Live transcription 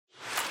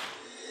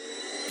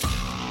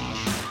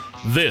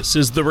This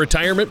is the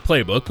Retirement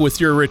Playbook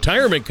with your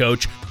retirement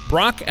coach,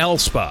 Brock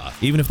Elspa.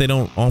 Even if they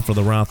don't offer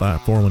the Roth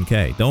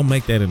 401k, don't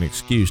make that an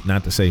excuse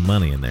not to save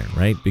money in there,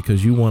 right?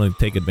 Because you want to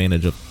take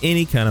advantage of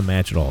any kind of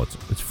match at all.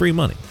 It's free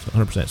money, it's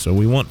 100%. So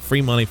we want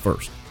free money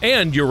first.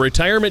 And your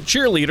retirement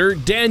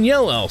cheerleader,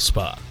 Danielle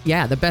Elspa.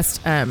 Yeah, the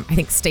best, I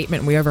think,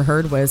 statement we ever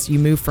heard was you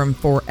move from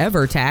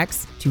forever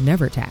tax to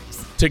never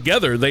tax.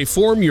 Together, they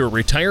form your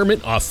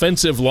retirement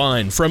offensive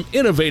line from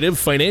Innovative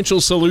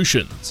Financial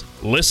Solutions.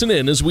 Listen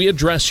in as we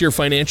address your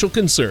financial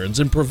concerns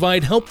and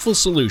provide helpful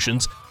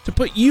solutions to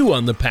put you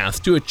on the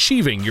path to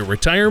achieving your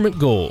retirement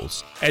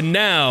goals. And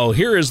now,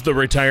 here is the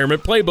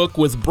Retirement Playbook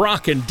with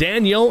Brock and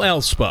Danielle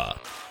Elspa.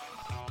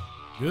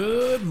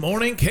 Good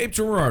morning, Cape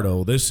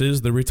Girardeau. This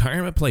is the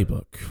Retirement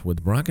Playbook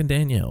with Brock and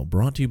Danielle,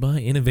 brought to you by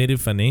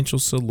Innovative Financial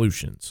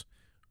Solutions.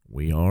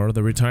 We are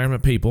the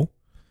retirement people,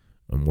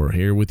 and we're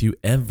here with you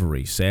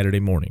every Saturday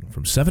morning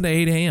from 7 to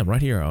 8 a.m.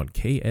 right here on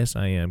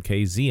KSIM,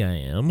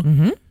 KZIM.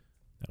 Mm-hmm.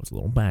 That was a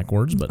little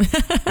backwards, but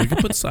we can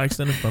put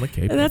Sykeston in front of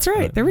Cape. That's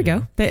right. There we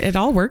go. It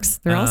all works.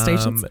 They're all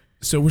stations.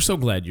 So we're so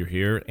glad you're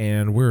here,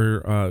 and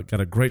we're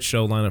got a great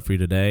show lined up for you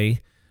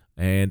today.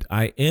 And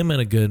I am in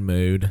a good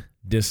mood,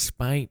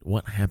 despite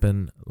what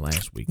happened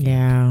last weekend.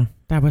 Yeah,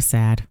 that was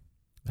sad.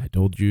 I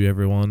told you,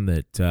 everyone,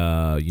 that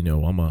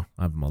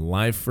I'm a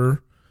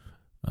lifer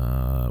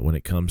when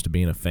it comes to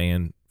being a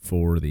fan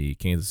for the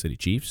Kansas City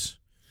Chiefs,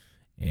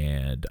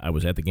 and I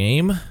was at the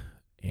game,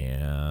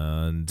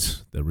 and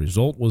the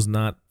result was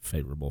not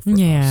favorable for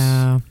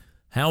us.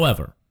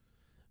 However,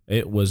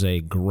 it was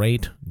a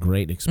great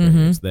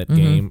experience. That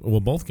game, well,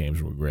 both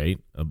games were great.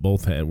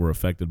 Both were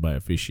affected by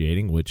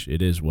officiating, which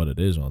it is what it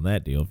is on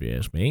that deal, if you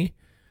ask me.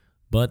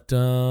 But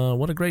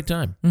what a great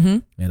time.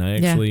 And I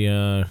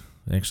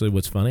actually,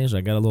 what's funny is I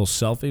got a little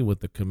selfie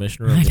with the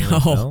commissioner of the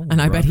NFL. And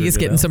I bet he's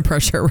getting some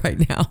pressure right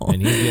now.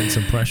 And he's getting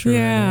some pressure right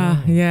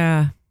now.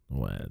 Yeah.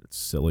 Well, it's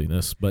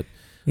silliness. But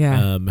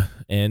yeah.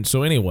 And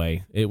so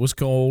anyway, it was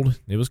cold.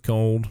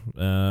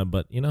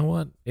 But you know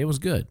what? It was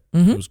good.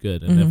 It was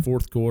good. And that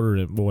fourth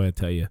quarter, boy, I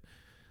tell you,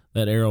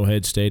 that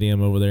Arrowhead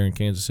Stadium over there in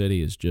Kansas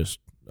City is just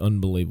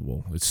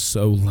unbelievable. It's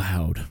so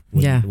loud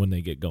when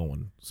they get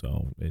going.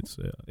 So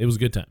it was a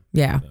good time.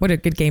 Yeah. What a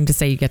good game to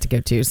say you get to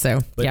go to. So,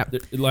 but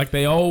like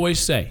they always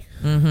say,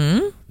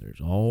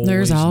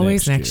 there's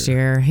always next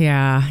year.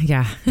 Yeah.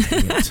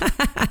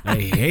 I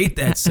hate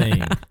that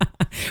saying.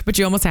 But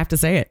you almost have to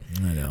say it.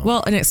 I know.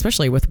 Well, and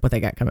especially with what they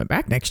got coming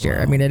back next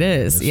year. I mean, it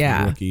is. The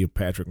rookie of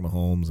Patrick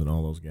Mahomes and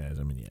all those guys.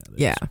 I mean,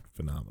 that's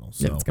phenomenal.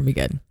 So it's going to be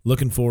good.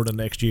 Looking forward to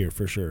next year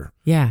for sure.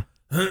 Yeah.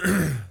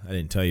 I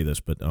didn't tell you this,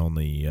 but on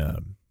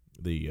the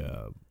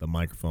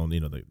microphone, the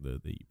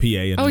PA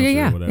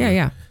announcer or whatever.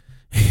 Yeah.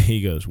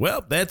 He goes,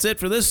 "Well, that's it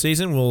for this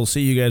season. We'll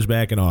see you guys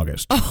back in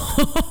August."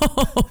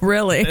 Oh,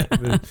 really?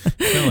 Kind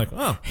of like,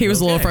 oh, he was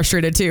a little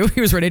frustrated too.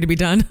 He was ready to be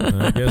done.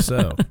 I guess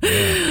so.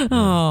 Yeah.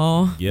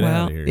 Oh, get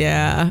out of here.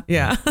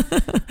 Yeah.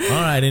 All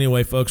right.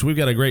 Anyway, folks, we've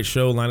got a great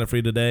show lined up for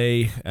you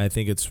today. I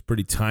think it's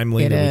pretty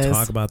timely that we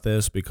talk about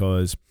this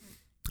because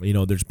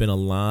there's been a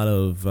lot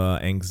of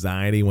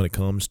anxiety when it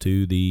comes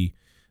to the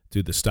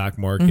stock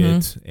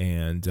market,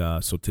 and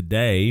so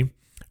today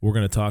we're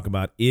going to talk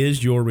about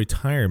is your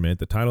retirement.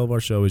 The title of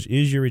our show is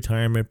your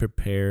retirement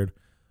prepared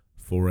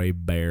for a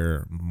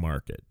bear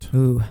market?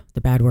 Ooh, the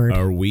bad word.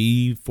 Are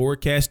we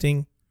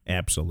forecasting?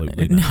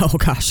 Absolutely not. No,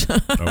 gosh.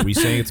 Are we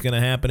saying it's going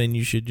to happen and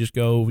you should just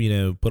go,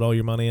 put all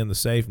your money in the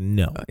safe?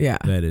 No.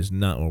 That is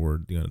not what we're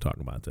going to talk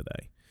about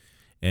today.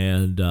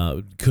 And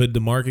could the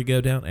market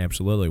go down?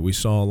 Absolutely. We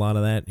saw a lot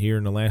of that here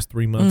in the last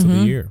 3 months of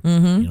the year.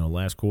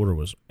 Last quarter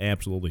was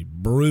absolutely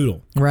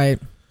brutal. Right.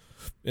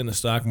 In the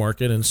stock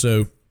market. And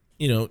so,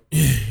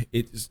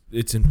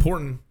 it's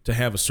important to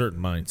have a certain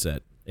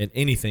mindset in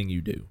anything you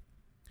do.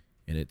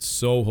 And it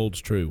so holds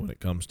true when it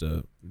comes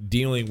to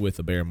dealing with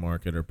a bear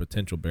market or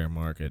potential bear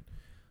market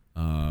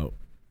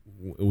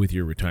with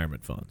your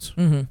retirement funds.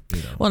 Well,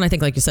 and I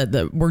think, like you said,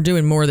 that we're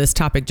doing more of this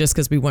topic just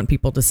because we want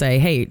people to say,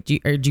 hey, do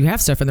you have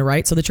stuff in the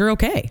right so that you're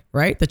okay,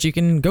 right? That you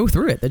can go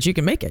through it, that you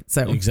can make it.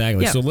 So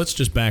exactly. Yeah. So let's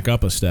just back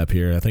up a step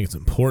here. I think it's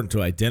important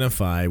to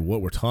identify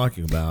what we're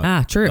talking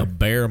about. True. A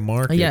bear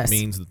market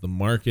means that the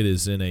market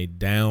is in a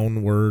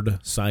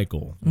downward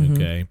cycle,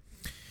 okay?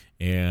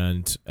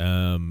 And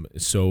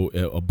so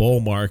a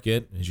bull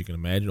market, as you can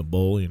imagine, a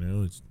bull,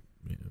 it's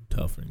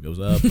tough and goes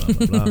up,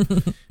 blah, blah,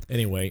 blah.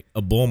 Anyway,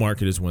 a bull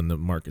market is when the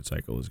market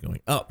cycle is going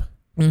up,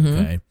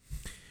 okay?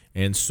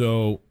 And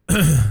so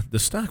the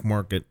stock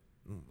market,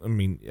 I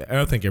mean,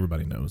 I think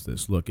everybody knows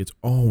this. Look, it's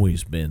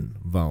always been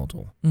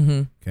volatile,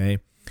 okay?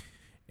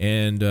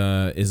 And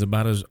is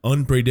about as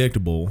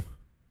unpredictable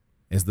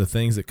as the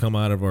things that come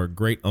out of our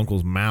great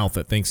uncle's mouth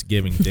at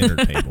Thanksgiving dinner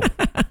table.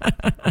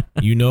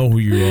 You know who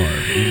you are.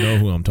 You know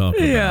who I'm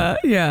talking about.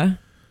 Yeah.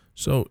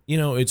 So,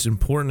 it's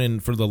important,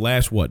 and for the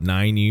last,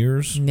 9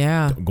 years?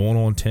 Yeah. Going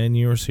on 10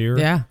 years here?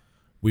 Yeah.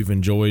 We've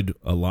enjoyed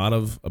a lot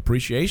of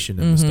appreciation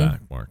in the stock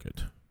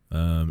market,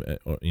 and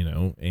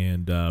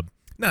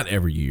not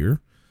every year,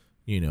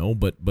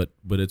 but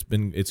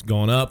it's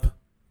gone up,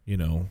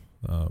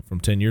 from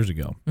 10 years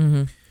ago.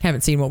 Mm-hmm.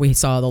 Haven't seen what we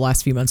saw the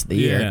last few months of the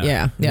year.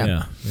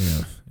 Yeah.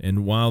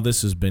 And while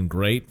this has been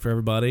great for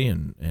everybody,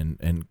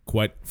 and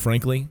quite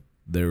frankly,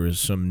 there is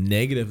some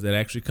negative that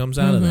actually comes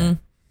out of that.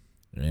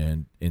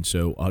 And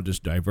so I'll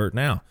just divert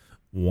now.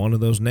 One of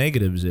those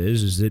negatives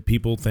is that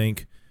people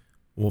think,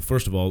 well,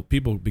 first of all,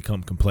 people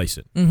become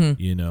complacent.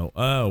 You know,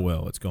 oh,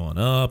 well, it's going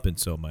up, and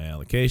so my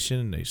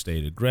allocation, they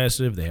stayed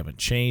aggressive. They haven't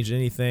changed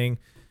anything.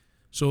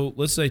 So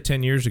let's say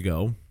 10 years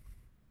ago,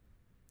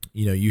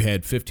 you know, you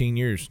had 15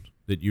 years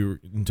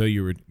until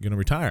you were going to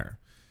retire.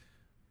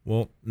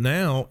 Well,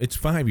 now it's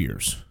 5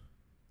 years,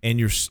 and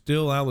you're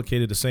still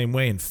allocated the same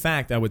way. In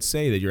fact, I would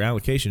say that your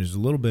allocation is a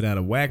little bit out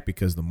of whack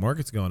because the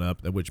market's gone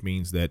up, which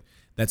means that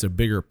that's a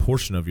bigger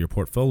portion of your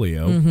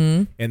portfolio,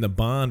 and the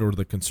bond or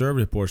the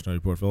conservative portion of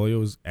your portfolio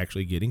is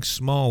actually getting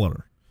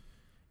smaller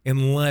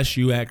unless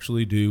you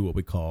actually do what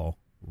we call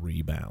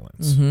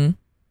rebalance.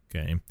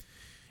 Okay.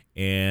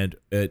 And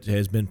it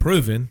has been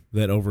proven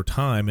that over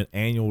time, an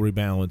annual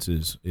rebalance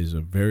is a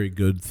very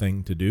good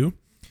thing to do.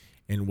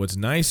 And what's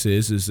nice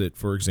is that,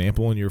 for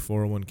example, in your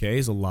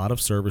 401ks, a lot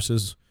of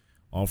services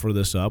offer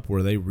this up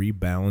where they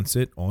rebalance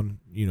it on,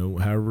 you know,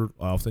 however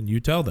often you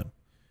tell them.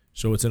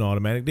 So it's an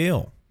automatic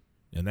deal.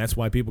 And that's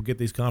why people get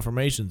these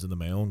confirmations in the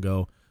mail and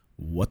go,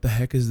 what the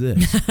heck is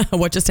this?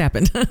 What just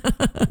happened?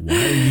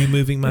 Why are you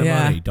moving my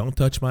money? Don't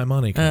touch my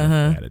money kind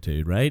of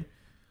attitude, right?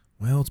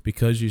 Well, it's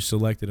because you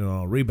selected it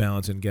on a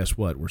rebalance, and guess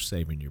what? We're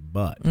saving your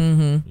butt.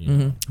 You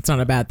know, it's not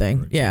a bad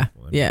thing.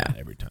 Example,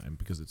 every time,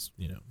 because it's,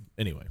 you know,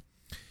 anyway.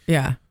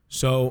 Yeah.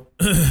 So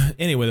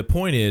anyway, the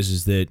point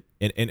is that,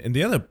 and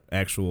the other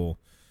actual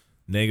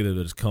negative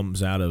that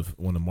comes out of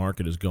when the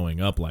market is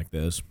going up like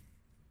this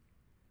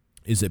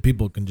is that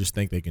people can just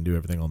think they can do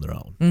everything on their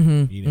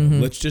own. You know,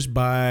 let's just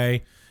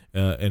buy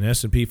an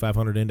S&P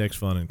 500 index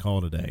fund and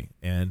call it a day.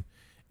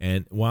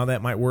 And while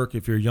that might work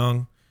if you're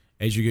young,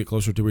 as you get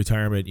closer to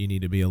retirement, you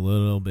need to be a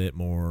little bit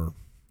more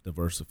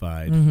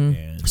diversified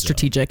and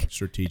strategic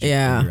in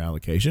your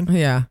allocation.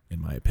 Yeah,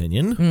 in my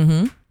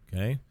opinion.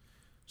 Okay.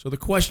 So the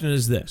question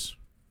is this: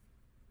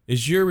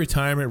 is your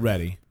retirement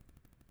ready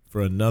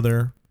for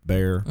another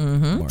bear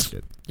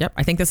market? Yep.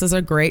 I think this is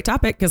a great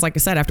topic because, like I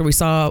said, after we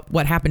saw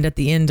what happened at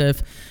the end of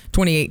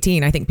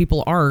 2018, I think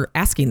people are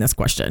asking this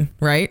question,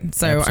 right?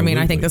 So, absolutely. I mean,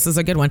 I think this is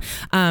a good one.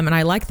 And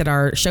I like that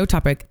our show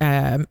topic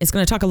is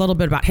going to talk a little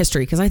bit about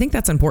history because I think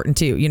that's important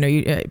too. You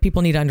know,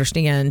 people need to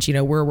understand, you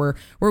know, where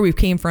we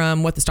came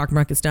from, what the stock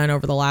market's done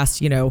over the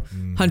last, you know,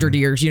 100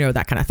 years, you know,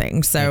 that kind of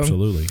thing. So,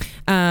 absolutely.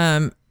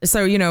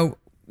 So, you know,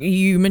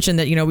 you mentioned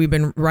that, you know, we've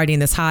been riding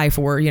this high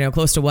for, you know,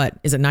 close to what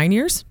is it, 9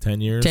 years? 10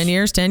 years. 10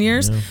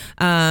 years.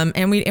 Yeah.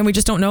 And we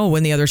just don't know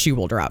when the other shoe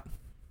will drop.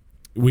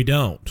 We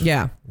don't.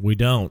 Yeah. We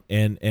don't.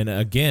 And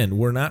again,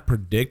 we're not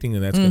predicting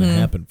that that's going to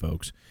happen,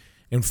 folks.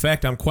 In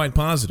fact, I'm quite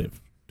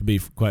positive, to be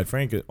quite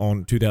frank,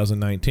 on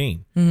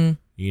 2019.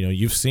 You know,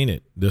 you've seen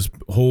it. This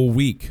whole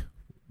week,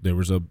 there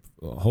was a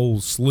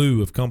whole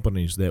slew of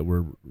companies that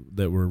were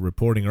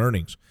reporting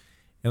earnings.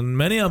 And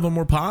many of them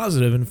were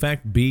positive, in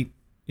fact, beat,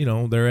 you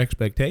know, their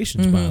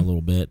expectations by a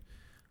little bit.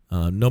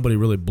 Nobody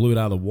really blew it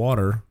out of the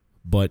water,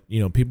 but, you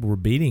know, people were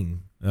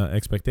beating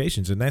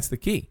expectations, and that's the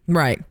key.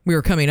 Right. We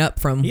were coming up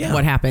from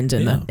what happened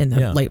in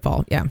the late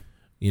fall. Yeah.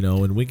 You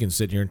know, and we can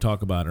sit here and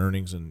talk about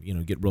earnings and, you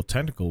know, get real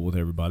technical with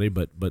everybody,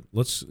 but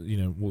let's, you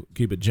know, we'll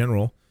keep it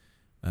general.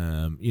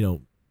 You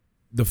know,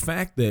 the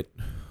fact that,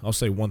 I'll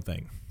say one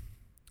thing.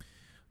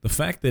 The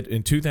fact that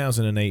in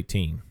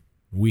 2018,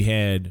 we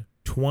had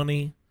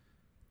 20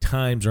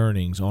 times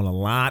earnings on a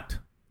lot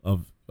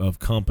of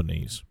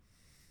companies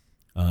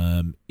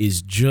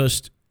is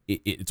just,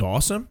 it's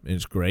awesome and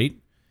it's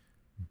great,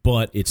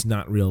 but it's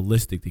not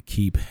realistic to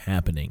keep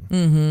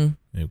happening.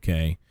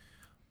 Okay.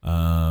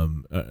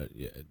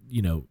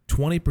 You know,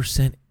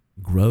 20%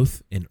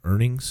 growth in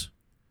earnings,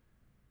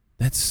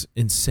 that's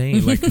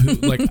insane. Like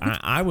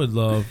I would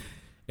love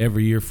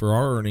every year for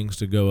our earnings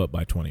to go up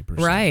by 20%.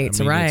 Right. I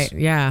mean, right.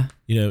 Yeah.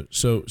 You know,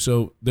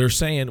 so they're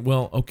saying,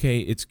 well,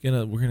 okay,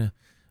 we're going to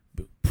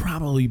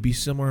probably be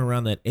somewhere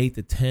around that 8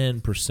 to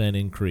 10%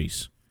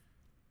 increase.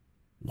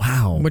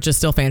 Wow. Which is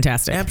still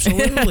fantastic.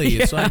 Absolutely.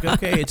 It's like,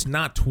 okay, it's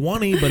not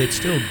 20, but it's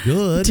still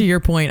good. To your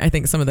point, I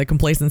think some of the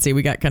complacency,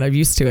 we got kind of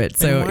used to it.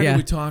 So, and why do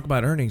we talk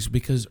about earnings?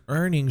 Because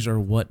earnings are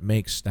what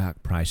makes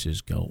stock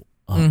prices go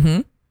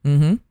up.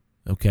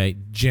 Okay,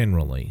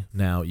 generally.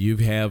 Now, you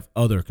have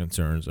other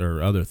concerns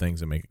or other things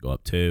that make it go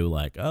up too,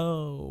 like,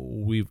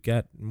 oh, we've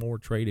got more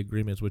trade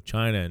agreements with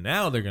China, and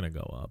now they're going to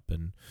go up.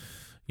 And,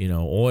 you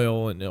know,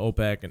 oil and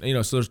OPEC, and, you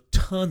know, so there's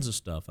tons of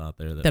stuff out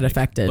there that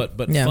affect it.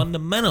 But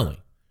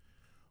fundamentally,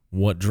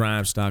 what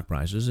drives stock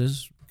prices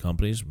is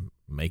companies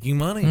making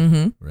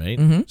money,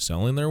 right?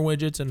 Selling their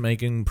widgets and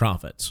making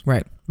profits.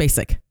 Right.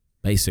 Basic.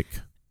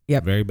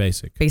 Yep. Very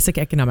basic. Basic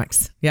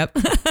economics. Yep.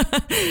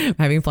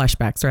 Having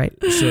flashbacks, right?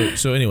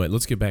 So anyway,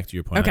 let's get back to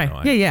your point. Okay.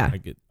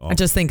 I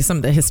just think some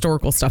of the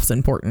historical stuff's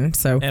important.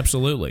 So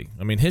absolutely.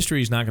 I mean,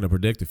 history is not going to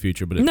predict the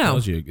future, but it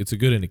tells you, it's a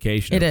good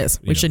indication. It is.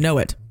 We should know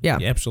it. Yeah.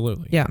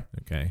 Absolutely. Yeah.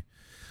 Okay.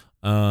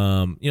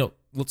 You know,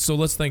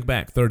 let's think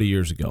back 30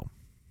 years ago.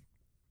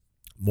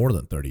 More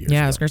than 30 years ago.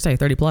 Yeah, I was going to say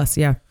 30 plus,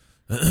 yeah.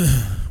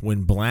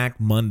 When Black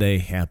Monday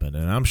happened,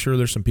 and I'm sure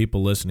there's some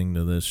people listening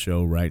to this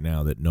show right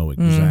now that know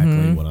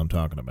exactly what I'm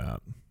talking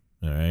about.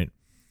 All right.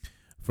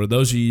 For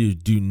those of you who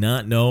do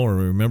not know or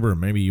remember,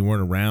 maybe you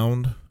weren't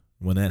around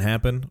when that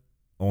happened,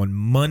 on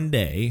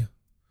Monday,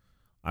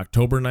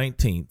 October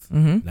 19th,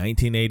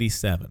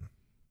 1987,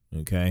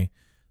 okay,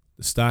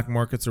 the stock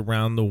markets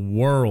around the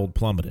world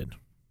plummeted.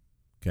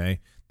 Okay.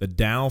 The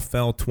Dow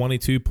fell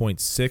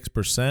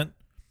 22.6%,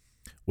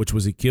 which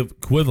was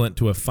equivalent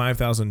to a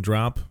 5,000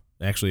 drop.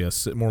 Actually,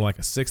 more like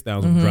a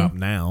 6,000 drop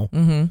now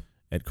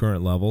at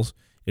current levels.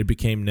 It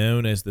became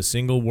known as the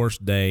single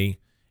worst day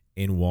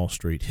in Wall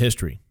Street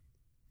history.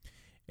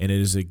 And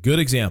it is a good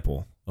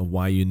example of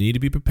why you need to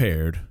be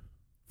prepared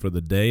for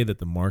the day that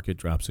the market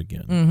drops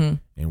again.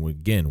 And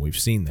we've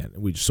seen that.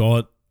 We saw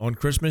it on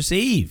Christmas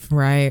Eve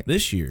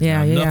this year.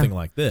 Yeah, nothing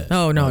like this.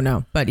 Oh,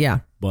 no. But yeah.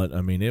 But,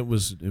 I mean, it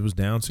was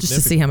down significantly. Just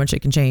to see how much it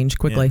can change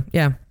quickly.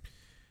 Yeah.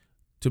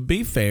 To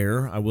be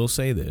fair, I will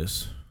say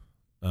this.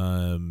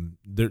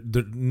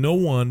 No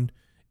one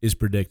is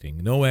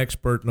predicting. No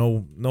expert,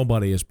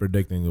 nobody is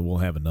predicting that we'll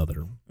have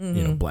another,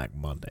 Black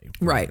Monday.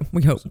 Right.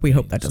 We hope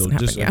that doesn't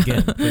happen. So just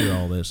again, clear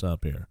all this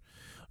up here.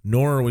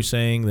 Nor are we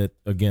saying that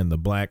again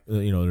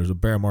there's a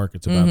bear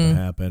market's about to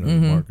happen or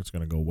the market's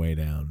going to go way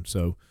down.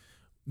 So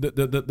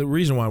the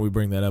reason why we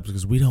bring that up is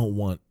because we don't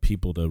want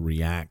people to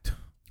react.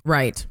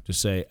 Right. To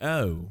say,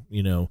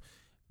 we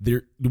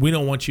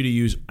don't want you to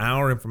use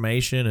our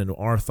information and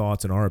our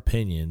thoughts and our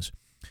opinions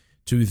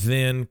to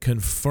then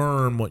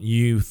confirm what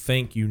you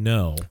think you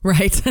know.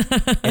 Right.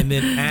 And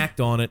then act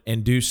on it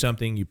and do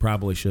something you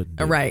probably shouldn't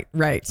do. Right.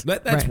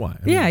 That's why.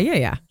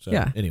 Yeah. So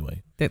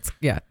anyway.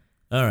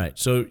 All right.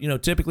 So,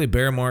 typically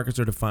bear markets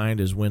are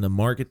defined as when a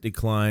market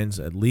declines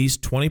at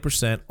least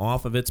 20%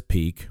 off of its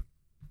peak.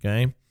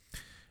 Okay.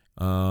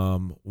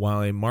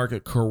 While a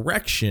market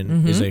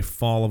correction is a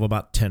fall of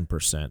about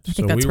 10%.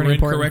 So we were in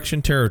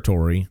correction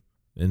territory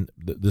in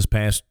this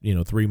past,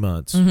 3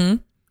 months.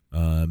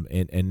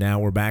 And now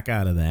we're back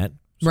out of that.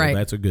 So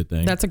that's a good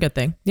thing. That's a good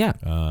thing. Yeah.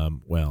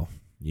 Well,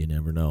 you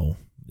never know.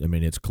 I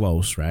mean, it's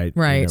close, right?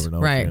 Right. You never know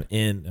right. If I'm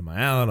in. Am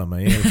I out? Am I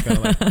in? It's kind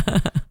of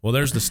like, well,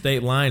 there's the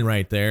state line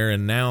right there,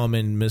 and now I'm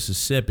in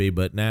Mississippi,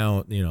 but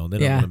now, then I'm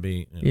going to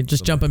be. You're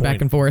just jumping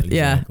back and forth.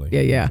 Exactly.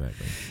 Yeah.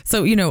 Exactly.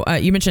 So,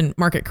 you mentioned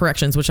market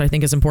corrections, which I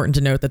think is important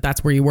to note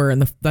that's where we were in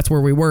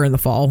the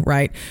fall,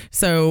 right?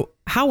 So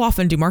how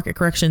often do market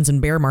corrections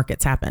and bear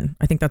markets happen?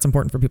 I think that's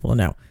important for people to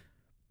know.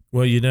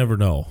 Well, you never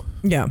know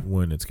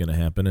when it's going to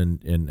happen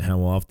and how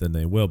often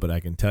they will, but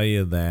I can tell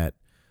you that,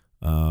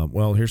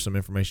 here's some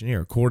information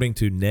here. According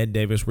to Ned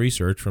Davis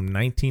research from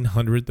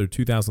 1900 through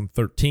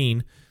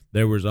 2013,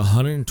 there was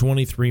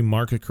 123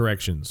 market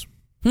corrections,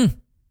 and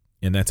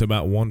that's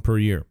about one per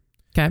year.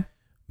 Okay.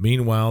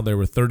 Meanwhile, there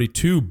were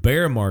 32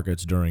 bear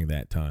markets during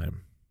that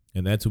time,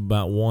 and that's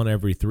about one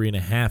every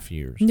 3.5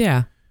 years.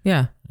 Yeah.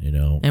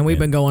 And we've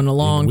been going a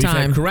long time.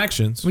 We've had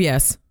corrections.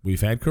 Yes.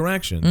 We've had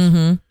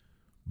corrections.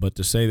 But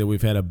to say that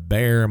we've had a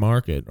bear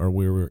market or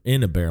we were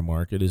in a bear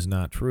market is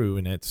not true,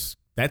 and that's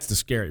the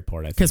scary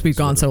part. I think because we've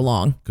gone so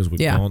long. Because we've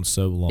gone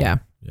so long.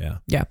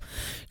 Yeah.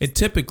 And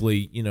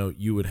typically,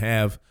 you would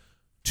have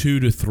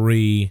 2 to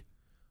 3,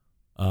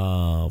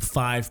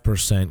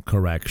 5%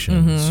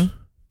 corrections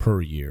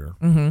per year.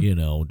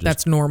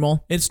 That's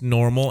normal. It's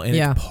normal, and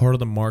it's part of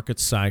the market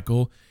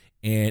cycle,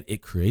 and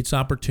it creates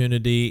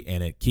opportunity,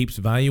 and it keeps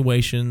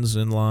valuations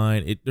in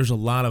line. There's a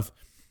lot of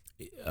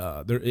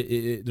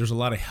there's a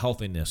lot of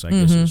healthiness, I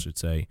guess I should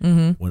say,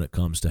 when it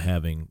comes to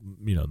having,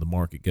 the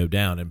market go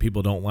down. And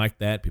people don't like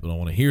that. People don't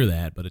want to hear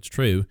that, but it's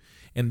true.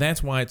 And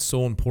that's why it's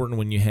so important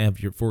when you have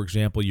for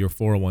example, your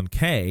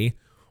 401k,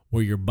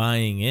 where you're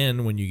buying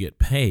in when you get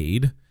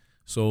paid.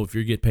 So if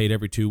you get paid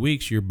every 2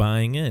 weeks, you're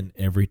buying in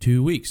every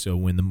 2 weeks. So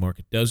when the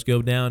market does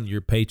go down,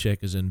 your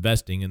paycheck is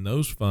investing in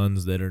those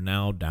funds that are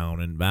now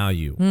down in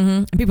value.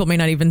 And people may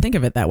not even think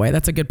of it that way.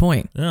 That's a good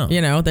point. Yeah.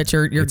 That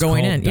you're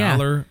going in.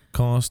 Dollar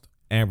cost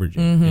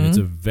averaging, and it's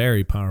a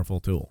very powerful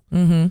tool.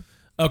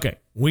 Okay,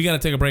 we got to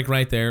take a break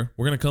right there.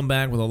 We're going to come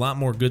back with a lot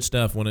more good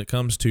stuff when it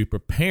comes to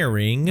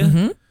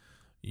preparing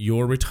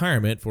your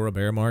retirement for a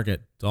bear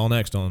market. It's all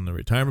next on the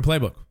Retirement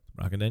Playbook.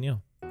 Brock and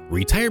Danielle.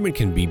 Retirement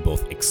can be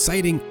both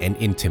exciting and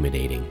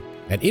intimidating.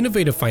 At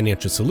Innovative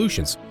Financial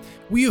Solutions,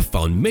 we have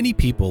found many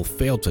people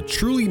fail to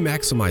truly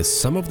maximize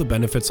some of the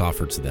benefits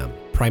offered to them,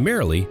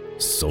 primarily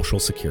Social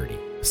Security.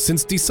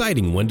 Since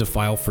deciding when to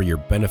file for your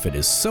benefit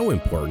is so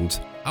important,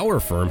 our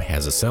firm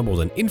has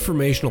assembled an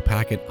informational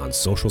packet on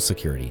Social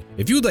Security.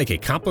 If you'd like a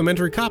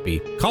complimentary copy,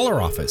 call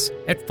our office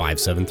at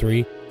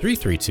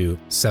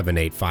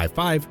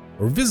 573-332-7855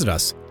 or visit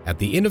us at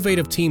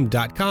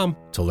theinnovativeteam.com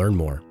to learn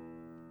more.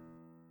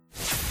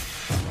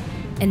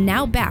 And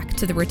now back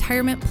to the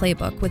Retirement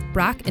Playbook with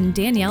Brock and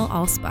Danielle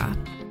Alspa.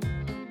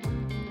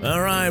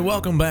 All right,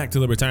 welcome back to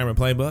the Retirement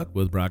Playbook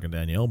with Brock and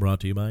Danielle, brought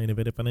to you by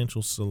Innovative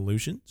Financial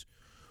Solutions.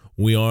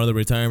 We are the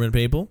retirement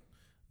people.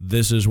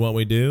 This is what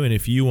we do, and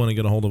if you want to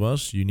get a hold of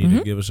us, you need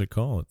to give us a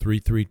call at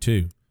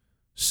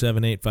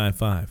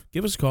 888-224-7855.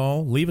 Give us a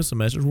call. Leave us a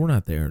message. We're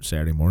not there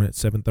Saturday morning at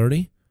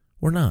 7:30.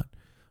 We're not.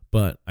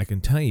 But I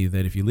can tell you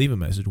that if you leave a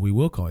message, we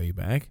will call you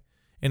back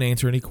and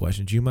answer any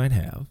questions you might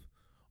have.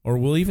 Or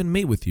we'll even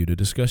meet with you to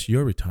discuss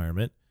your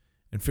retirement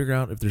and figure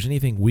out if there's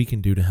anything we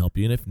can do to help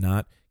you. And if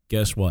not,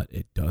 guess what?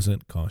 It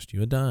doesn't cost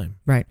you a dime.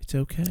 Right. It's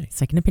okay.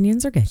 Second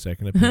opinions are good.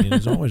 Second opinion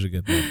is always a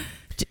good thing.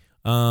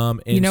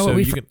 And you know so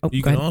what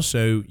you can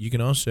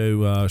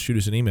also shoot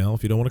us an email.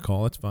 If you don't want to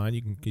call, it's fine.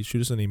 You can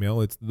shoot us an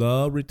email. It's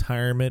the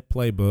retirement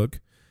playbook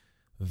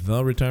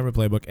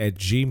at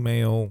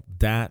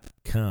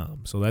gmail.com.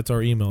 So that's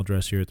our email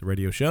address here at the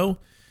radio show.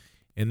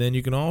 And then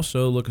you can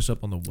also look us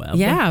up on the web.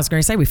 Yeah, I was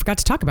going to say, we forgot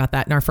to talk about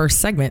that in our first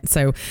segment.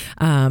 So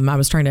I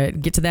was trying to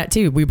get to that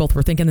too. We both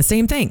were thinking the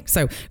same thing.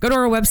 So go to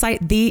our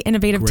website, The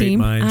Innovative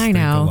Team. I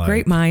know,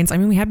 great minds. I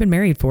mean, we have been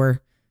married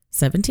for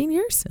 17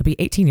 years. It'll be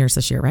 18 years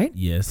this year, right?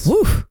 Yes.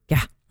 Woo,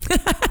 yeah.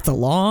 That's a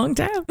long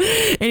time.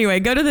 Anyway,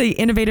 go to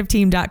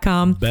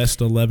theinnovativeteam.com.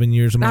 Best 11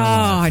 years of my life.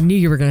 Oh, I knew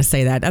you were going to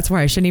say that. That's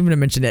why I shouldn't even have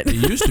mentioned it.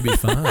 It used to be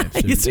 5.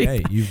 So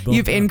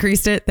you've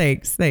increased it.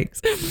 Thanks.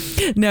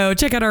 No,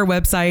 check out our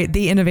website,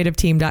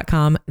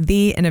 theinnovativeteam.com,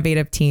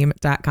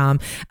 theinnovativeteam.com.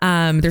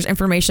 There's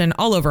information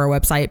all over our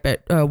website,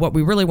 but what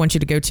we really want you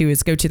to go to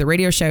is go to the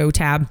radio show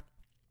tab.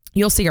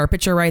 You'll see our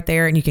picture right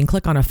there, and you can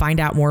click on a Find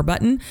Out More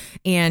button,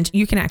 and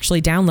you can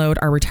actually download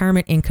our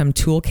Retirement Income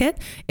Toolkit.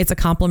 It's a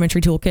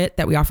complimentary toolkit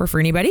that we offer for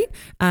anybody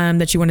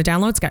that you want to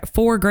download. It's got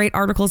 4 great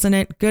articles in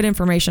it, good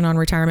information on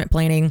retirement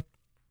planning,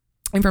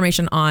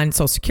 information on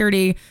Social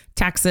Security,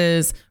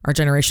 taxes, our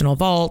generational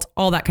vault,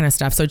 all that kind of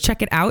stuff. So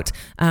check it out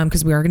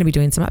because we are going to be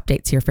doing some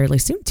updates here fairly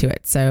soon to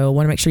it. So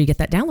want to make sure you get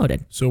that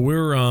downloaded. So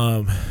we're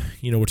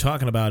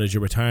talking about, is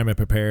your retirement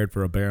prepared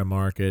for a bear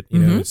market? You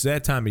know, it's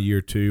that time of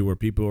year too where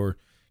people are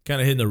kind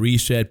of hitting the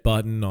reset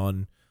button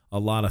on a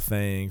lot of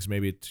things.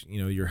 Maybe it's,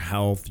 your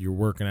health, you're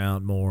working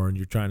out more and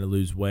you're trying to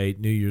lose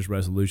weight, New Year's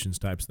resolutions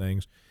types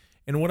things.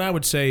 And what I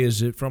would say is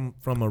that from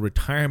a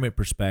retirement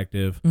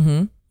perspective,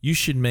 you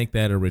should make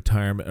that a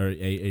retirement or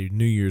a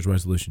New Year's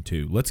resolution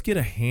too. Let's get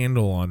a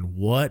handle on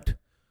what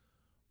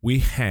we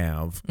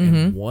have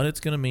and what it's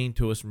going to mean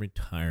to us in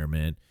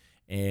retirement.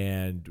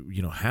 And,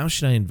 how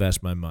should I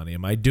invest my money?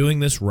 Am I doing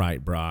this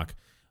right, Brock?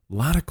 A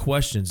lot of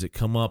questions that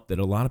come up that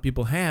a lot of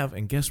people have,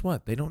 and guess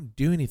what? They don't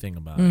do anything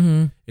about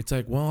it. It's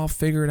like, well, I'll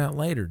figure it out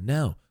later.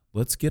 No,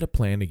 let's get a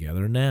plan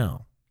together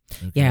now.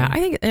 Okay? Yeah,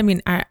 I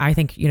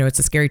think it's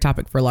a scary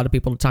topic for a lot of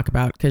people to talk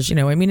about because,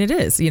 it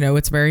is,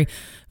 it's very,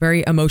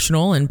 very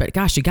emotional but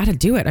gosh, you got to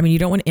do it. I mean, you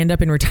don't want to end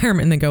up in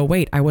retirement and then go,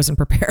 wait, I wasn't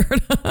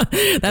prepared.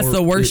 That's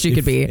the worst you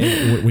could be.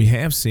 What we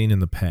have seen in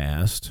the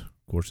past,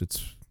 of course,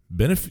 it's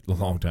been a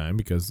long time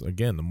because,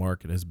 again, the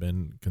market has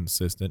been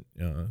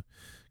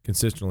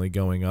consistently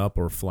going up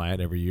or flat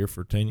every year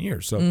for 10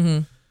 years.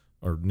 So,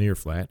 or near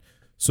flat.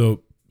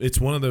 So it's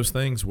one of those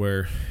things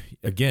where,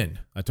 again,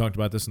 I talked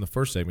about this in the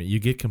first segment, you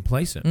get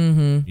complacent,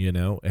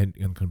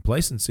 and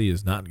complacency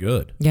is not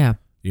good. Yeah.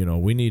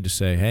 We need to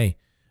say, hey,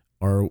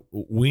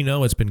 we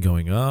know it's been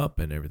going up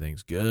and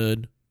everything's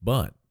good,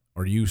 but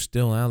are you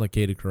still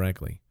allocated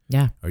correctly?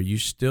 Yeah. Are you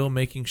still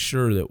making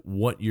sure that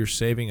what you're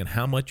saving and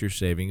how much you're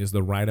saving is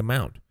the right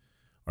amount?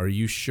 Are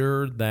you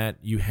sure that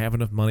you have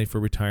enough money for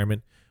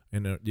retirement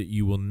and that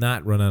you will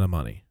not run out of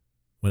money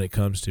when it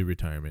comes to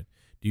retirement?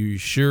 Do you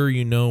sure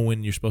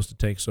when you're supposed to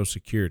take Social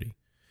Security?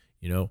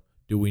 Do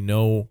we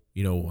know,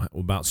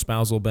 about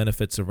spousal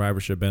benefits,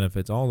 survivorship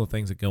benefits, all the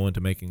things that go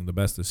into making the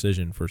best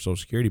decision for Social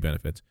Security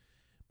benefits?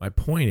 My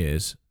point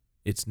is,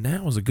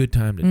 now is a good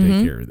time to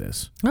take care of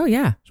this. Oh,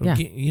 yeah. So,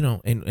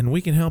 and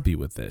we can help you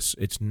with this.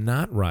 It's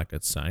not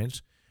rocket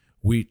science.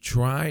 We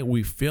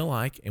feel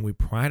like, and we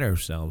pride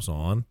ourselves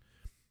on,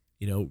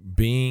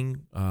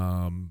 being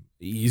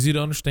easy to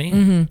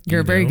understand.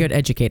 You're a very good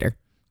educator.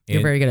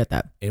 You're very good at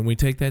that. And we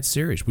take that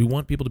serious. We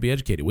want people to be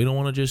educated. We don't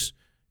want to just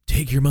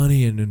take your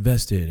money and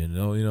invest it.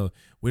 And,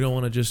 we don't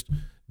want to just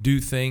do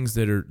things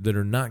that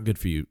are not good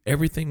for you.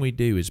 Everything we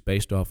do is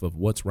based off of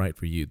what's right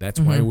for you. That's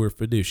why we're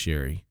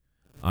fiduciary.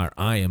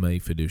 I am a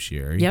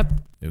fiduciary. Yep.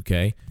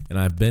 Okay. And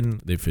I've been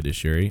the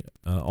fiduciary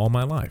all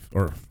my life.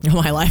 All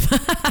my life.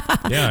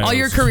 Yeah.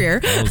 Your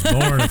career. I was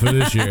born a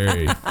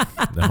fiduciary.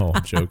 No,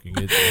 I'm joking.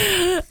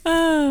 It's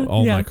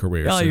my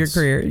career. All your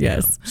career,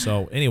 yes.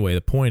 So anyway,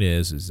 the point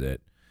is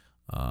that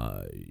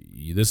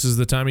this is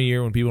the time of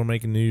year when people are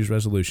making New Year's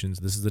resolutions.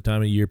 This is the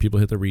time of year people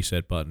hit the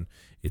reset button.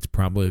 It's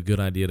probably a good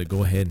idea to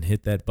go ahead and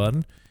hit that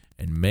button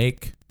and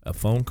make a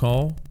phone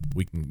call.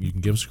 You can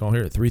give us a call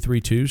here at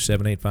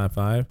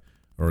 332-7855,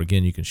 or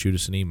again, you can shoot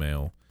us an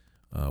email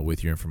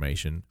with your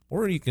information,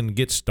 or you can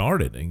get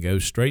started and go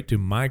straight to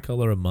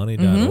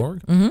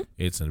mycolorofmoney.org.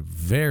 It's a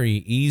very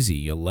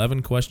easy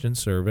 11-question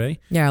survey.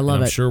 Yeah, I love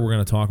it. I'm sure we're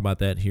going to talk about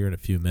that here in a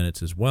few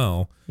minutes as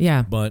well.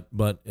 Yeah. But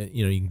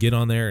you can get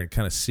on there and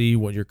kind of see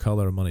what your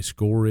Color of Money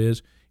score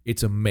is.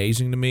 It's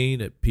amazing to me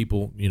that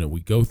people,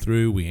 we go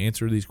through, we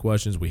answer these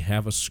questions, we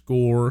have a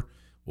score,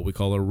 what we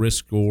call a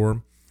risk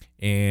score,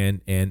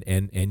 And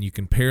you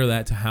compare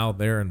that to how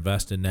they're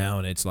investing now,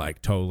 and it's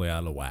like totally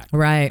out of whack.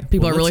 Right.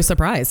 People are really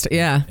surprised.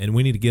 Yeah. And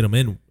we need to get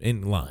them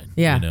in line.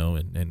 Yeah.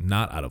 And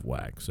not out of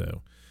whack.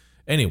 So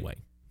anyway.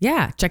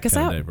 Yeah. Check us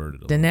out.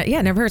 Diverted Yeah,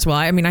 it never hurts. Well,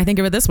 I mean, I think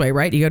of it this way,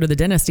 right? You go to the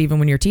dentist even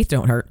when your teeth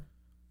don't hurt.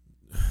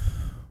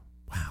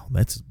 Wow,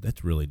 that's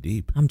really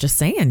deep. I'm just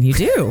saying, you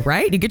do,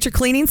 right? You get your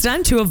cleanings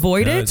done to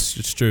avoid it.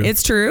 It's true.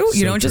 It's true.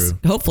 You don't just,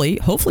 hopefully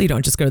you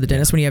don't just go to the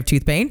dentist when you have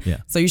tooth pain. Yeah.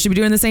 So you should be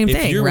doing the same thing,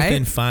 right? If you're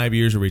within 5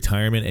 years of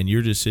retirement and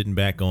you're just sitting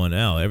back going,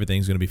 oh,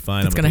 everything's going to be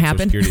fine. It's going to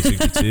happen. Social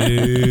Security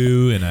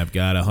 62, and I've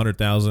got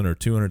 $100,000 or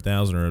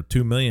 $200,000 or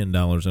 $2 million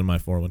in my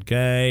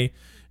 401k,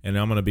 and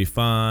I'm going to be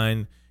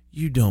fine.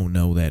 You don't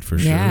know that for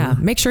sure. Yeah.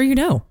 Make sure you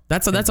know.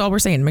 That's all we're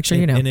saying. Make sure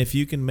you know. And if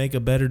you can make a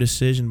better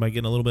decision by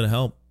getting a little bit of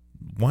help,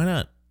 why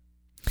not?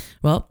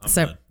 Well,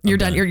 you're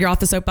done. You're off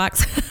the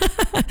soapbox.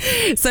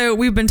 So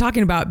we've been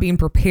talking about being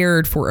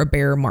prepared for a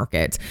bear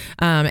market.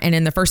 And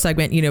in the first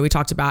segment, we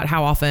talked about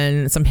how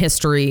often, some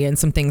history and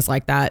some things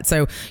like that.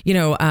 So,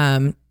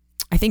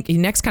 I think the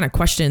next kind of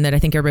question that I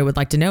think everybody would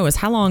like to know is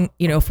how long,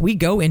 if we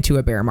go into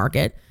a bear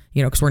market,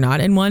 because we're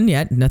not in one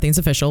yet, nothing's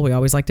official. We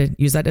always like to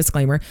use that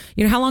disclaimer.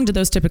 How long do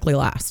those typically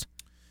last?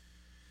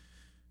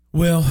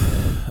 Well,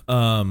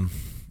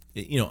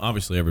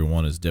 obviously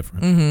everyone is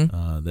different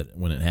that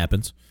when it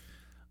happens.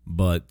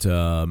 But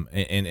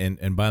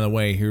and by the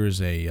way,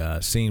 here's a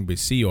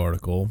CNBC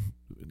article,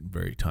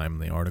 very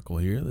timely article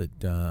here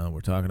that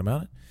we're talking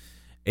about it.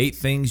 8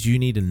 things you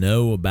need to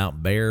know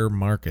about bear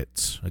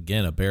markets.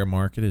 Again, a bear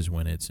market is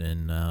when it's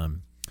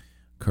in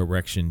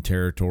correction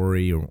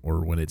territory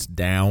or when it's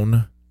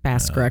down.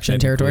 Past correction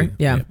territory.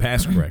 Yeah.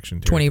 Past correction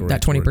territory.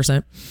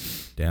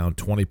 20%. Down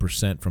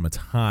 20% from its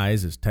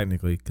highs is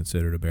technically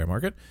considered a bear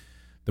market.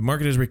 The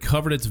market has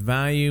recovered its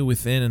value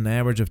within an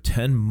average of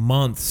 10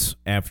 months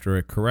after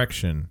a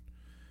correction.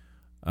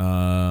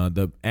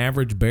 The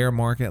average bear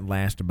market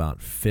lasts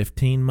about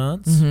 15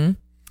 months.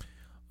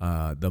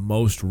 The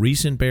most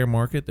recent bear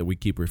market that we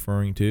keep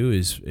referring to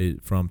is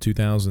from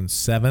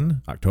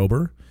 2007,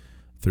 October,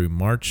 through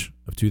March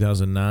of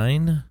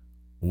 2009,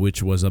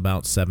 which was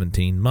about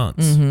 17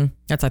 months.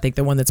 That's, I think,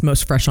 the one that's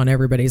most fresh on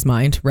everybody's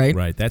mind, right?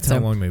 Right. That's how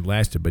long they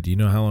lasted. But do you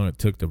know how long it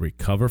took to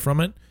recover from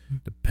it?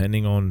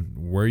 Depending on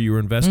where you were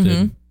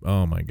invested.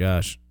 Oh my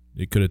gosh.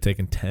 It could have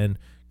taken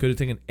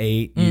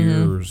 8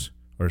 years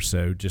or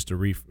so just to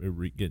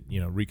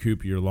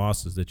recoup your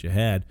losses that you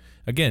had.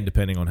 Again,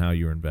 depending on how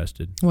you were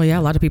invested. Well, yeah,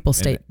 a lot of people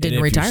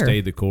didn't retire. If you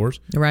stayed the course.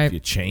 Right. If you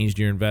changed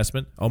your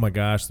investment, oh my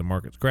gosh, the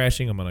market's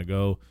crashing. I'm going to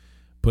go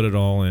put it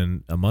all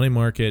in a money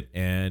market,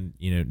 and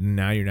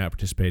now you're not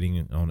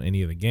participating on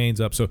any of the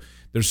gains up. So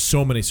there's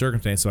so many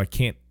circumstances. So I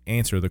can't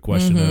answer the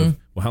question of,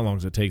 well, how long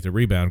does it take to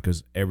rebound?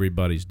 Because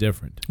everybody's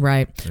different.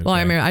 Right. Okay. Well,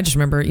 I just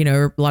remember,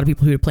 a lot of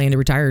people who had planned to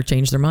retire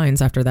changed their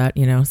minds after that,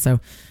 So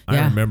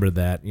yeah. I remember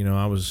that.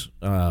 I was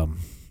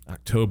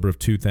October of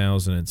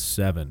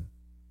 2007.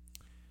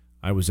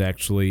 I was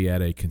actually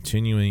at a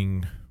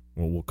continuing,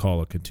 we'll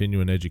call a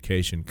continuing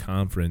education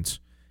conference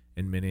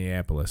in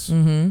Minneapolis.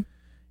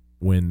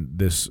 When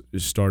this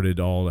started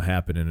all to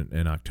happen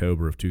in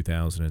October of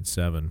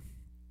 2007.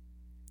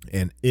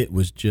 And it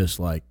was just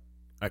like,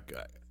 I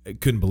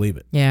couldn't believe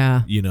it.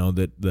 Yeah.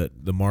 That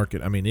the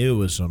market, it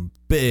was some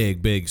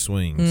big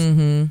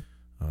swings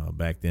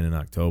back then in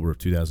October of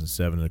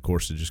 2007. And of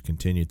course, it just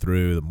continued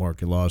through. The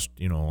market lost,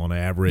 on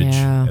average,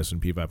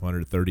 S&P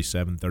 500,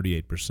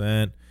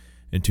 38%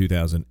 in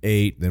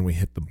 2008. Then they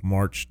hit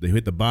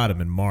the bottom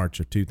in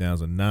March of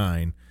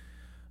 2009.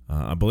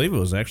 I believe it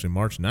was actually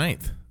March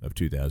 9th of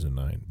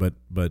 2009.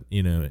 But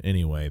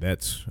anyway,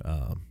 that's,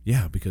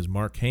 because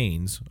Mark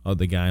Haynes,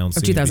 the guy on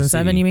CNBC.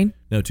 2007, you mean?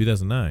 No,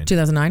 2009.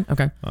 2009,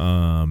 okay.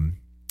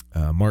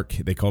 Mark,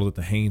 they called it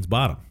the Haynes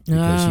bottom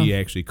because he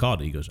actually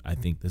called it. He goes, I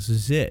think this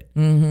is it.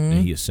 And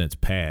he has since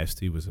passed.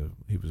 He was a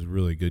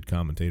really good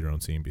commentator on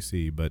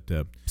CNBC. But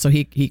so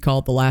he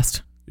called the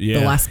last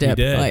dip.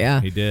 He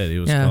did. He did. It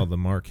was called the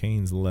Mark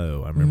Haynes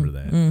low. I remember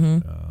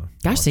that.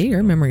 Gosh, see,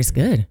 your memory's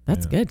good.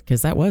 That's good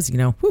because that was,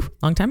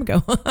 long time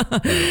ago,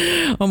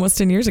 almost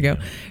 10 years ago.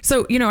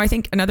 So, I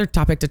think another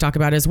topic to talk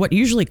about is what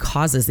usually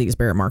causes these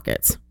bear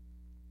markets.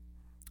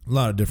 A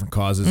lot of different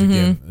causes.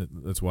 Again,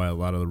 that's why a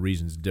lot of the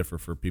reasons differ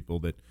for people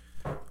that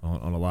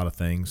on a lot of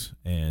things.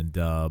 And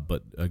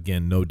but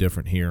again, no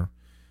different here.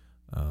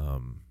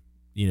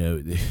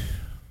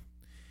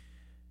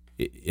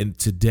 In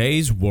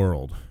today's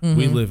world,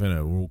 we live in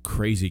a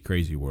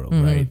crazy world,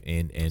 right?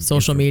 And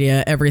social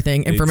media,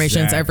 everything,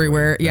 information's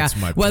everywhere. That's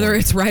whether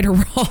it's right or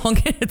wrong,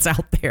 it's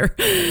out there.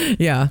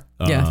 Yeah.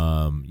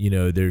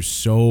 There's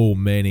so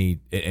many,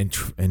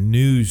 and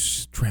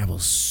news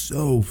travels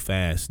so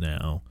fast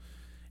now,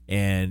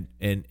 and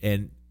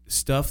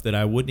stuff that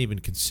I wouldn't even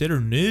consider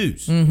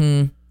news.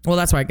 Well,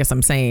 that's why I guess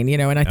I'm saying,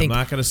 and I think I'm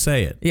not going to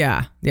say it.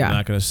 Yeah. I'm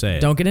not going to say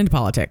it. Don't get into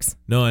politics.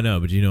 No, I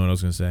know, but you know what I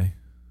was going to say?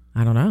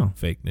 I don't know.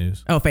 Fake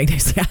news. Oh, fake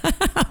news. Yeah.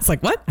 I was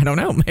like, what? I don't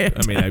know, man.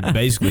 I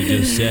basically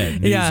just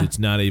said news. It's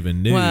not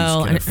even news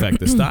can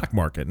affect the stock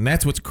market. And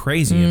that's what's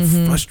crazy and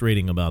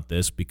frustrating about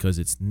this because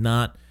it's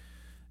not,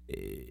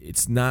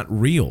 it's not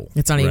real.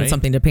 It's not even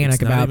something to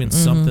panic about. It's not even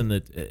something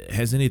that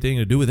has anything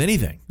to do with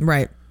anything.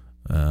 Right.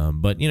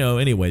 But,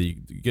 anyway,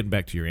 getting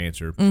back to your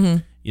answer,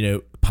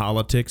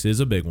 politics is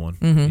a big one.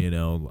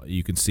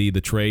 You can see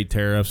the trade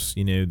tariffs,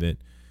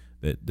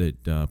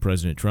 that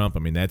President Trump,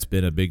 that's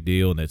been a big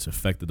deal, and that's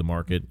affected the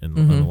market in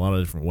a lot of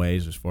different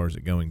ways as far as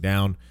it going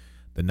down.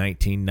 The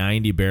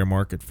 1990 bear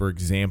market, for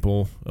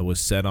example, was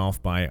set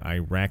off by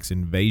Iraq's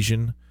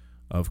invasion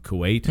of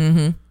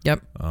Kuwait.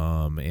 Yep.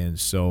 And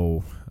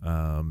so,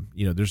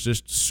 there's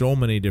just so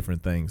many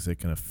different things that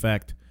can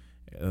affect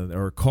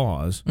or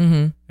cause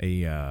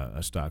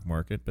a stock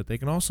market, but they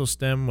can also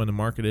stem when the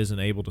market isn't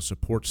able to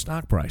support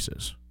stock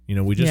prices.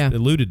 We just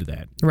alluded to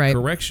that. Right.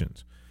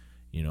 Corrections.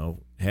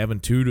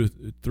 Having 2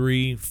 to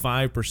 3,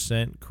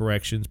 5%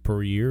 corrections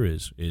per year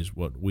is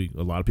what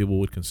a lot of people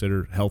would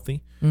consider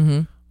healthy.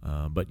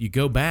 But you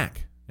go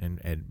back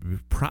and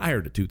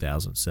prior to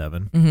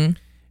 2007,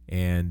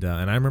 and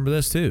I remember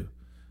this too.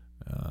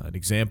 An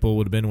example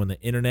would have been when the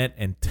internet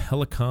and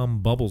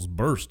telecom bubbles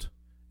burst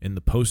in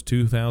the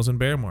post-2000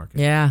 bear market.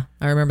 Yeah,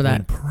 I remember that.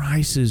 When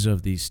prices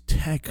of these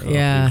tech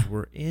companies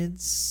were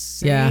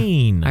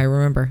insane. Yeah, I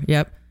remember.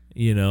 Yep.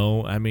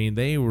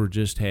 They were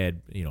just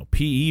had,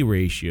 PE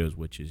ratios,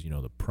 which is,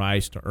 the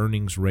price to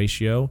earnings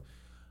ratio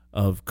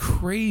of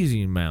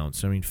crazy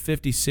amounts.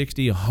 50,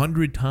 60,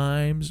 100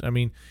 times.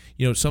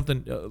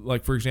 Something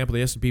like, for example,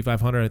 the S&P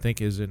 500, I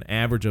think, is an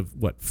average of,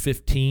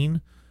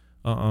 15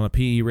 on a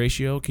PE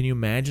ratio. Can you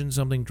imagine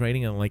something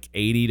trading at like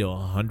 80 to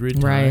 100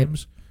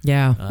 times?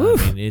 Yeah.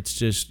 It's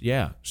just,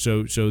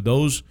 So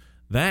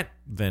that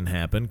then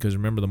happened because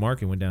remember the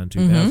market went down in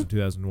 2000,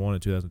 2001,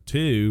 and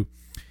 2002.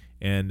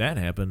 And that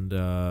happened,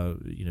 to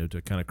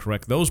kind of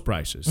correct those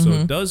prices. So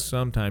it does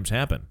sometimes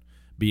happen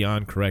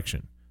beyond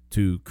correction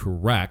to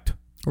correct.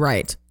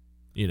 Right.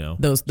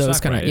 Those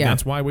kind of, And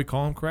that's why we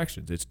call them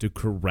corrections. It's to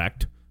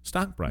correct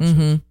stock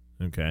prices.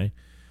 Okay.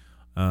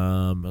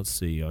 Let's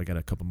see. I got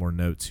a couple more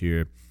notes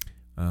here.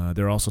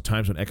 There are also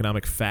times when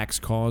economic facts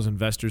cause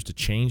investors to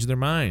change their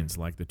minds,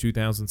 like the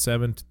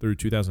 2007 through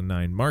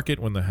 2009 market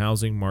when the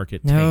housing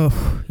market tanked.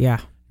 Oh, yeah.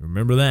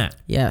 Remember that?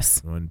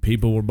 Yes. When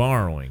people were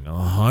borrowing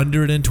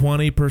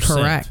 120%.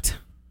 Correct.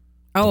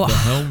 Of the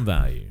home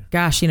value.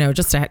 Gosh, I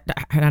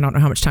don't know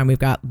how much time we've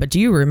got, but do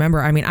you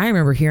remember? I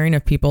remember hearing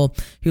of people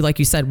who, like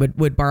you said,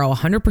 would borrow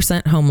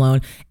 100% home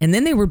loan, and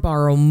then they would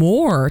borrow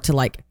more to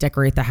like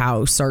decorate the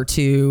house or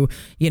to,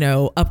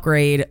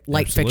 upgrade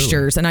light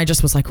fixtures. And I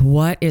just was like,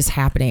 what is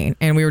happening?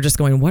 And we were just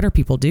going, what are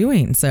people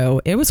doing?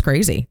 So it was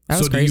crazy. That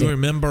was crazy. Do you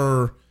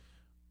remember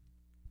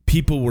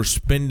people were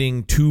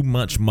spending too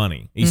much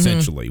money,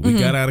 essentially? We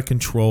got out of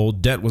control.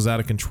 Debt was out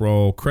of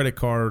control. Credit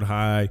card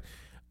high.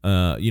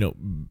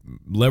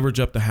 Leverage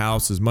up the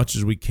house as much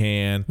as we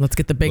can. Let's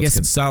get the biggest.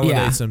 Let's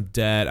consolidate some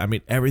debt.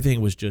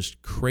 Everything was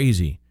just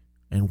crazy.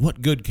 And what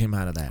good came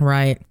out of that?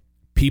 Right.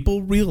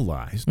 People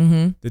realized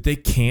that they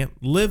can't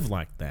live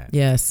like that.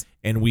 Yes.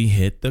 And we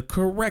hit the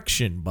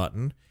correction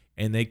button,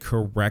 and they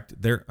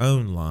correct their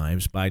own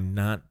lives by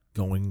not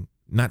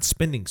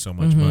spending so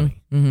much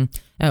money.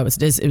 Oh, it was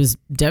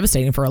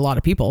devastating for a lot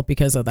of people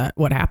because of that.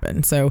 What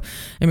happened? So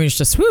it's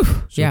just whew.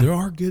 So there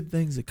are good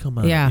things that come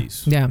out of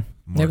these. Yeah.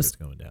 Markets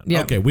going down.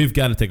 Yeah. Okay, we've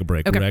got to take a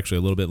break. Okay. We're actually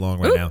a little bit long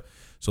right now.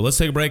 So let's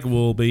take a break.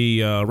 We'll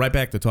be right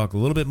back to talk a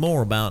little bit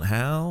more about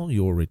how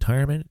your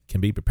retirement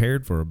can be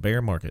prepared for a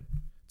bear market.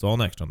 It's all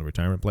next on the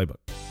Retirement Playbook.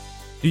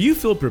 Do you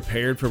feel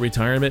prepared for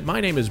retirement?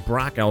 My name is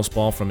Brock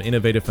Elsball from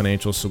Innovative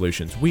Financial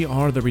Solutions. We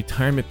are the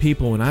retirement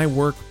people, and I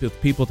work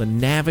with people to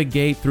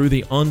navigate through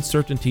the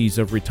uncertainties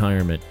of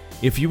retirement.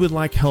 If you would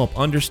like help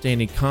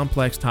understanding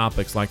complex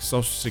topics like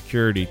Social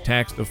Security,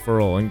 tax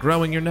deferral, and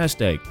growing your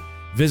nest egg,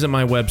 visit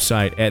my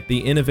website at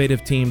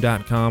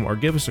theinnovativeteam.com or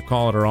give us a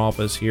call at our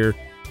office here,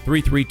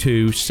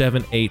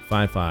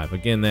 332-7855.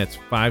 Again, that's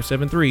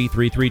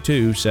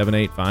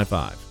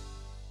 573-332-7855.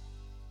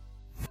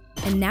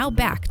 And now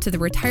back to the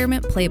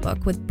Retirement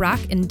Playbook with Brock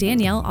and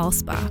Danielle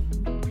Alspa.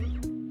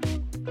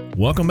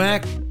 Welcome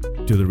back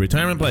to the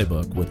Retirement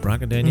Playbook with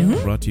Brock and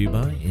Danielle, brought to you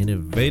by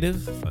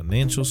Innovative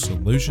Financial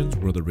Solutions.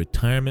 We're the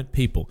retirement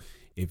people.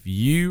 If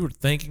you're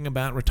thinking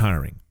about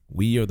retiring,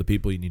 we are the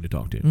people you need to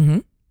talk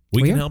to.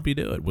 We can help you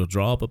do it. We'll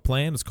draw up a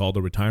plan. It's called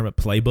the Retirement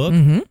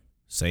Playbook.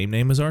 Same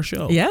name as our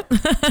show. Yep.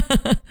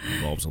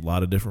 Involves a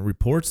lot of different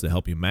reports that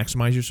help you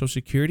maximize your Social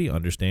Security,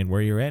 understand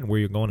where you're at and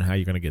where you're going and how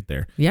you're going to get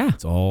there. Yeah.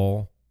 It's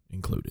all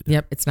included.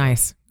 Yep, it's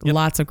nice. Yep.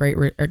 Lots of great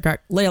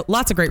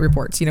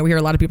reports. We hear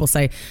a lot of people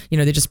say,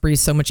 they just breathe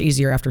so much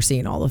easier after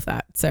seeing all of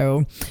that.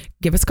 So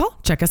give us a call,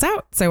 check us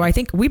out. So I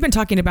think we've been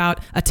talking about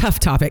a tough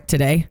topic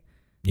today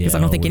because I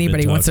don't think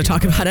anybody wants to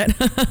talk about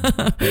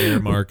it.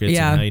 Bear markets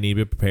and how you need to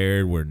be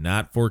prepared. We're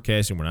not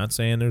forecasting. We're not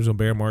saying there's a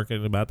bear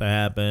market about to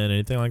happen,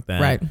 anything like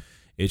that. Right.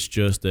 It's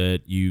just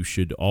that you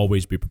should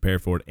always be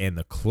prepared for it. And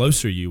the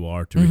closer you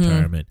are to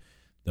retirement,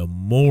 the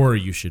more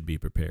you should be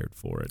prepared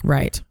for it.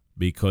 Right.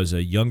 Because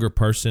a younger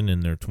person in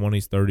their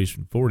 20s, 30s,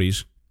 and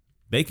 40s,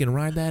 they can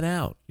ride that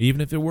out,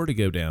 even if it were to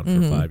go down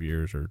for 5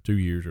 years or 2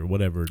 years or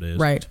whatever it is.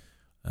 Right.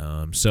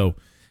 So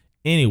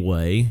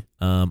Anyway,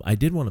 I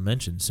did want to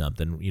mention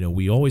something.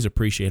 We always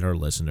appreciate our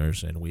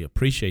listeners, and we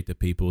appreciate the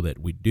people that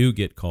we do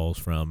get calls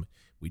from,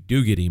 we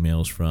do get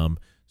emails from.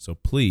 So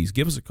please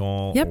give us a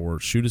call or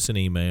shoot us an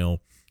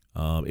email.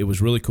 It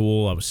was really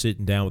cool. I was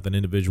sitting down with an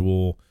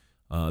individual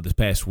this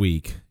past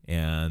week,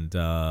 and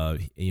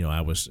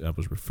I was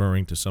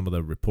referring to some of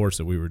the reports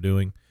that we were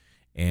doing,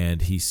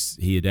 and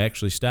he had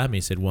actually stopped me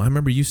and said, "Well, I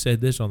remember you said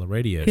this on the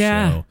radio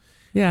show."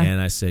 Yeah.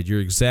 And I said, "You're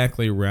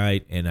exactly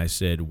right." And I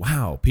said,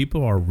 "Wow,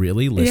 people are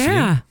really listening."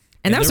 Yeah.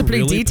 And that was a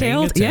pretty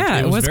detailed. Yeah,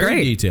 it was very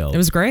great. Detailed. It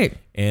was great.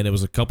 And it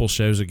was a couple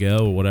shows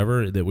ago or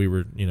whatever that we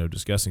were,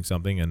 discussing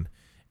something.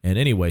 And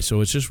anyway,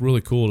 so it's just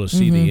really cool to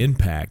see the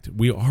impact.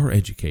 We are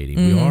educating,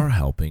 we are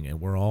helping,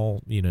 and we're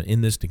all, in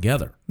this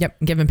together. Yep,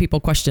 giving people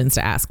questions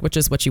to ask, which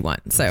is what you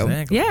want. So,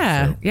 exactly.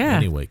 Yeah.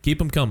 Anyway, keep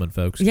them coming,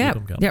 folks. Keep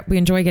them coming. Yep, we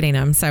enjoy getting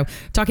them. So,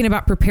 talking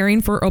about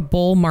preparing for a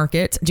bull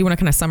market, do you want to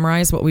kind of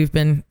summarize what we've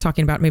been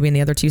talking about maybe in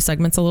the other two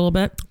segments a little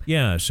bit?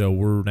 Yeah, so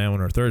we're now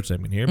in our third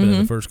segment here, but in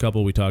the first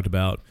couple we talked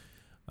about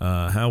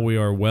how we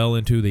are well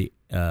into the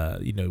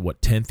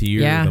 10th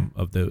year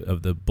of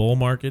the bull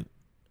market,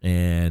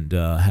 and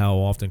how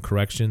often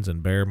corrections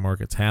and bear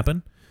markets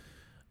happen,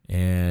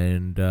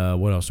 and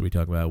what else did we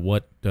talk about?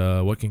 What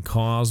can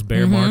cause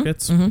bear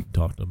markets? We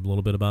talked a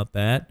little bit about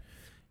that,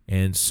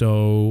 and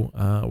so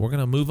we're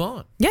gonna move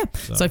on. Yeah.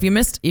 So if you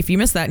missed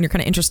that and you're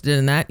kind of interested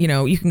in that,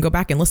 you can go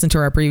back and listen to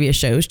our previous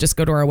shows. Just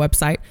go to our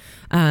website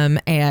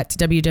at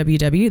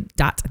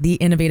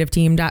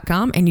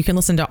www.theinnovativeteam.com, and you can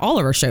listen to all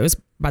of our shows.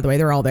 By the way,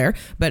 they're all there.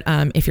 But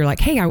if you're like,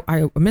 hey,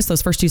 I missed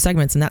those first two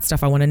segments and that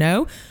stuff I want to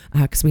know,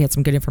 because we had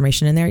some good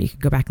information in there, you can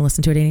go back and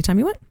listen to it anytime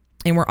you want.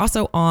 And we're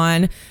also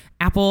on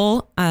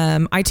Apple,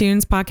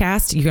 iTunes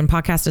podcast. You can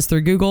podcast us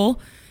through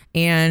Google.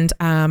 And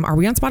are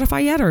we on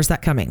Spotify yet, or is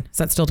that coming? Is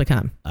that still to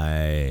come?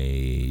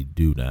 I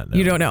do not know.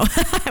 You don't know?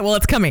 Well,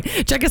 it's coming.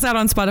 Check us out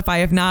on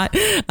Spotify. If not,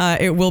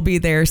 it will be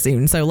there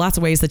soon. So lots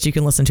of ways that you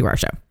can listen to our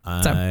show.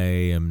 I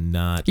am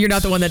not. You're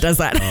not the one that does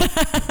that.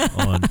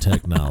 on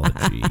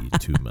technology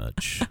too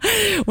much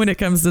when it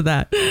comes to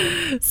that.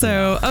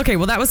 So, okay,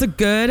 well, that was a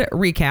good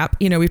recap.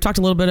 We've talked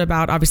a little bit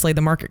about, obviously,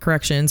 the market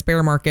corrections,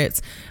 bear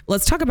markets.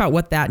 Let's talk about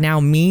what that now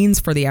means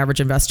for the average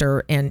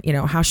investor, and,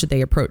 how should they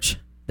approach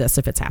this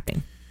if it's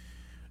happening?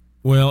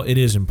 Well, it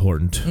is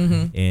important,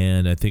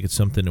 and I think it's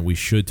something that we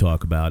should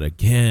talk about.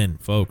 Again,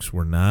 folks,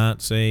 we're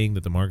not saying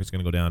that the market's going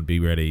to go down. Be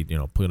ready,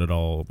 put it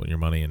all your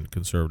money in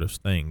conservative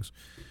things.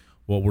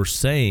 What we're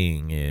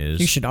saying is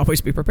you should always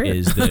be prepared.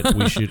 Is that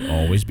we should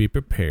always be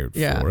prepared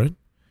for it.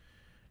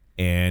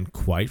 And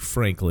quite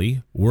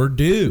frankly, we're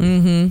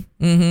due.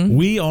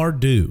 We are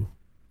due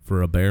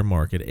for a bear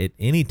market at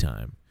any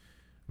time.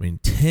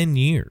 10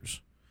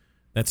 years.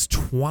 That's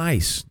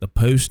twice the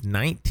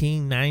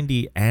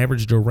post-1990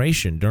 average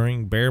duration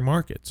during bear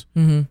markets.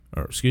 Or,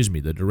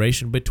 the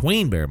duration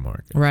between bear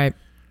markets. Right.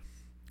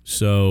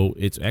 So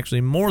it's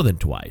actually more than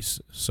twice.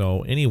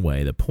 So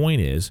anyway, the point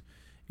is,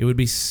 it would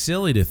be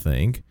silly to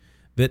think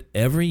that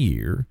every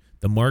year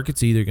the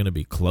market's either going to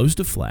be close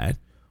to flat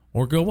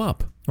or go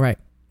up. Right.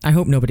 I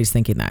hope nobody's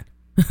thinking that.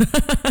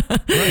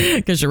 Right.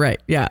 Because you're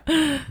right. Yeah.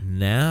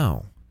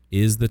 Now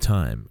is the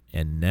time,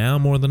 and now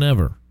more than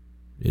ever,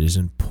 it is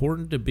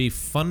important to be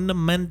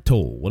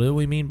fundamental. What do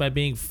we mean by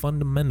being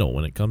fundamental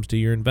when it comes to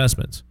your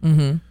investments?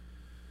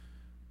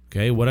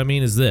 Okay, what I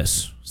mean is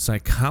this.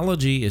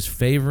 Psychology is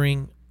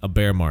favoring a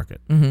bear market,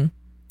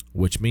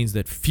 which means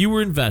that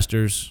fewer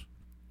investors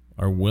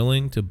are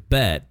willing to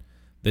bet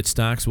that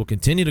stocks will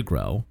continue to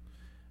grow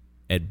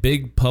at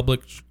big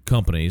public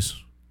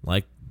companies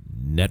like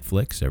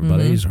Netflix.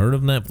 Everybody's heard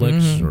of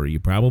Netflix, or you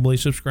probably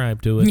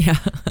subscribe to it. Yeah.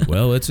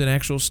 Well, it's an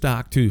actual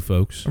stock too,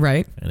 folks.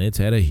 Right. And it's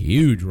had a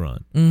huge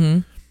run.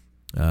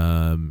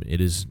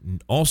 It is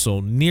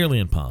also nearly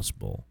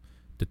impossible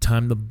to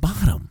time the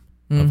bottom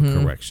of a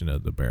correction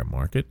of the bear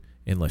market,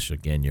 unless,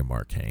 again, you're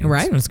Mark Haynes.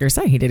 Right. I was going to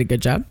say, he did a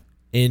good job.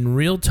 In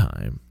real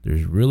time,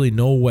 there's really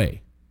no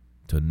way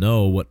to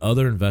know what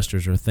other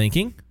investors are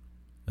thinking,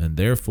 and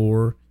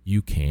therefore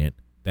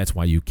that's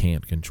why you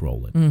can't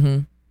control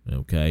it.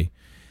 Okay?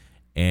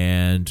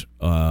 And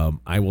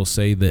I will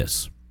say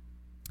this.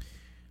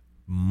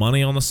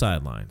 Money on the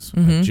sidelines.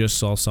 I just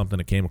saw something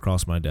that came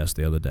across my desk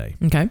the other day.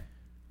 Okay.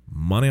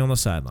 Money on the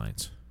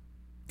sidelines.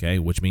 Okay,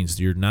 which means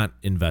you're not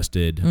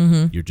invested.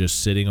 You're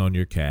just sitting on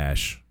your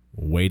cash,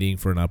 waiting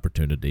for an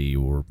opportunity,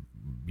 or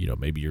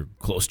maybe you're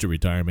close to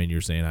retirement. You're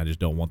saying, I just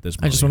don't want this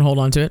money. I just want to hold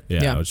on to it.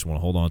 Yeah, I just want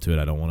to hold on to it.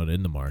 I don't want it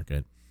in the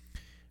market,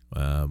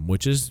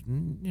 which is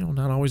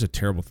not always a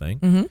terrible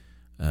thing.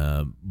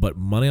 But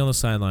money on the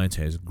sidelines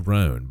has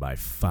grown by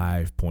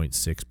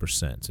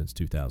 5.6% since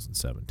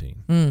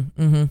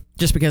 2017.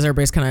 Just because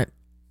everybody's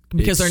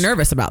because they're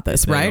nervous about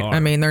this, right? Are.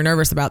 They're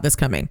nervous about this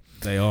coming.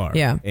 They are.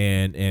 Yeah.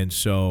 And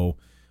so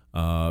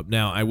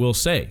now I will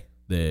say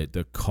that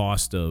the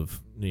cost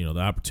of, the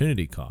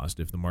opportunity cost,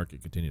 if the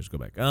market continues to go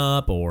back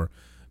up, or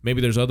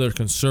maybe there's other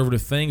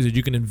conservative things that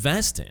you can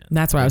invest in.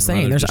 That's what I was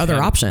saying. There's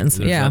other options.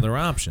 There's other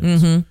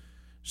options.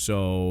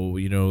 So,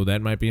 that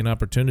might be an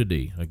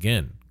opportunity.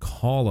 Again,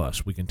 call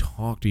us. We can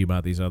talk to you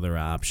about these other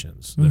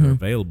options that are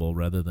available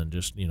rather than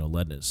just,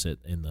 letting it sit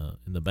in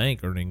the bank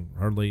earning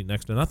hardly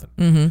next to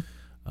nothing.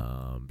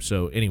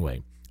 So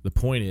anyway, the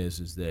point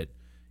is that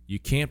you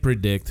can't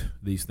predict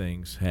these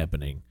things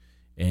happening,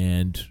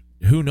 and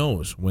who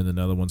knows when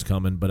another one's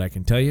coming, but I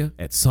can tell you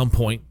at some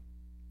point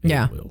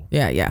it will.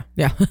 Yeah.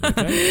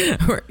 Okay?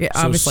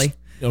 Obviously.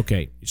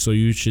 So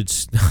you should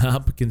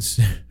stop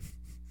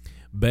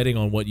betting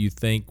on what you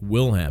think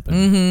will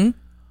happen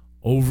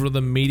over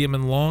the medium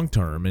and long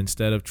term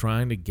instead of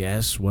trying to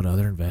guess what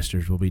other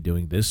investors will be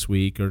doing this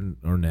week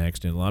or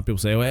next. And a lot of people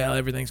say, well,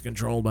 everything's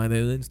controlled by the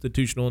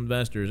institutional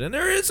investors. And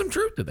there is some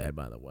truth to that,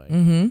 by the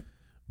way.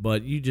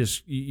 But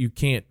you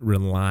can't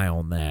rely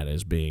on that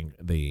as being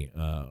the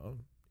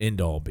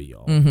end-all,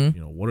 be-all.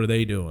 What are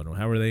they doing? Or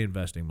how are they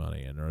investing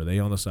money? And are they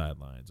on the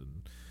sidelines?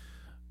 And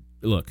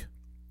look,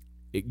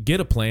 get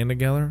a plan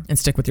together and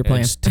stick with your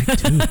plan. Stick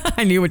to it.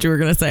 I knew what you were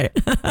going to say.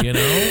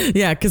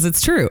 Yeah, because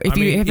it's true. If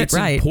you have it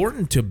right, it's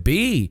important to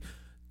be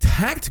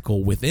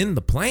tactical within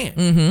the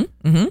plan.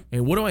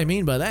 And what do I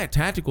mean by that?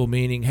 Tactical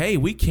meaning, hey,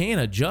 we can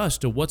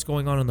adjust to what's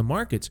going on in the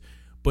markets,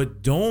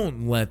 but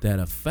don't let that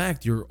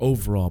affect your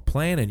overall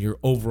plan and your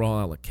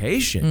overall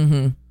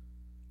allocation.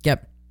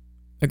 Yep,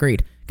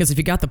 agreed. Because if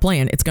you got the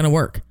plan, it's going to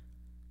work.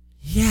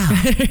 Yeah,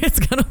 it's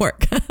gonna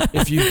work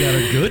if you've got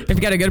a good plan. If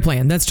you got a good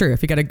plan. That's true.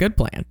 If you got a good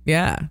plan,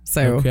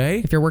 so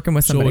if you're working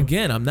with somebody. So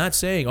again, I'm not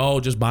saying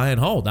just buy and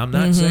hold. I'm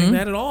not saying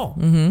that at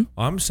all.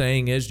 I'm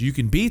saying is you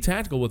can be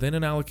tactical within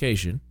an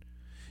allocation,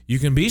 you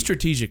can be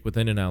strategic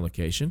within an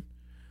allocation,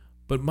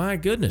 but my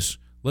goodness,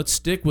 let's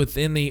stick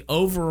within the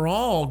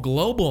overall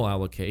global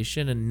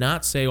allocation and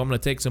not say I'm going to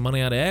take some money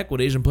out of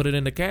equities and put it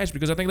into cash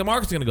because I think the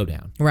market's going to go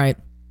down. Right.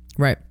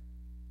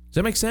 Does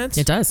that make sense?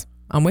 It does.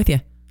 I'm with you.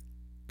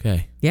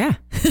 Okay. Yeah.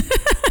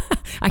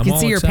 I can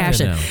see your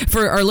passion. Now.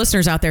 For our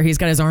listeners out there, he's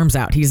got his arms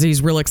out.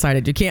 He's real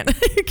excited. You can't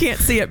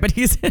see it, but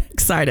he's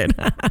excited.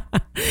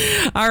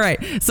 All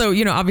right. So,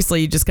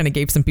 obviously you just kind of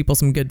gave some people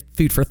some good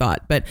food for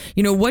thought. But,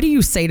 what do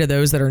you say to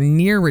those that are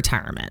near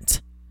retirement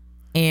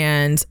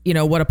and,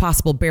 what a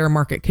possible bear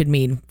market could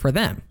mean for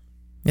them?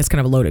 It's kind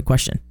of a loaded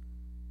question,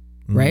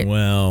 right?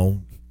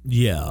 Well,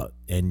 yeah.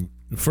 And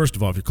first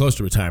of all, if you're close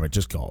to retirement,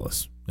 just call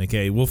us.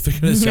 Okay, we'll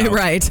figure this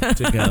out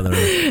together.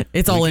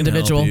 It's all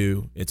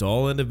individual. It's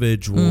all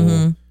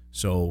individual.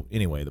 So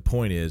anyway, the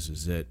point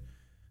is that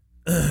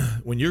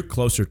when you're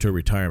closer to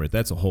retirement,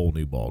 that's a whole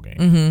new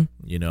ballgame.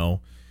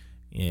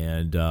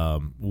 And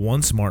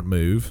one smart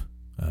move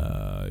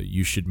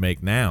you should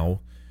make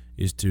now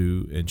is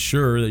to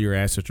ensure that your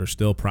assets are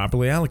still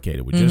properly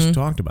allocated. We just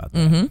talked about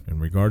that in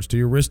regards to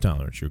your risk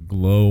tolerance, your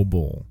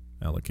global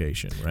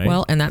allocation, right?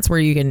 Well, and that's where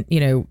you can,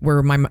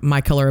 where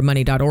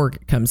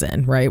mycolorofmoney.org comes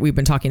in, right? We've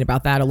been talking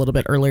about that a little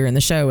bit earlier in the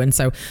show. And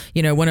so,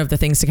 one of the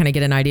things to kind of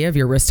get an idea of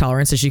your risk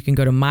tolerance is you can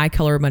go to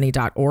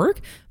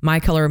mycolorofmoney.org,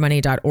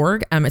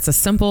 mycolorofmoney.org. It's a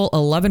simple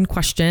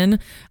 11-question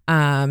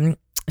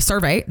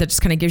survey that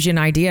just kind of gives you an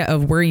idea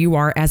of where you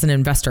are as an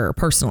investor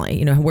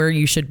personally, where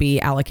you should be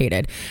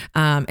allocated.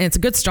 And it's a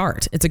good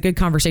start. It's a good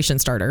conversation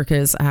starter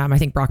because I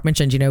think Brock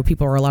mentioned,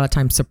 people are a lot of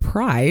times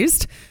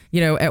surprised,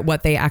 at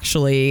what they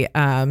actually,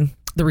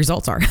 the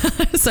results are.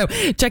 So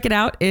check it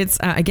out. It's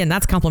again,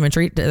 that's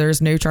complimentary.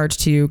 There's no charge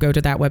to go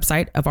to that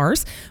website of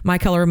ours,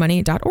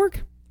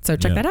 mycolorofmoney.org. So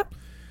check that out.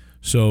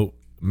 So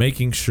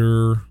making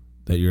sure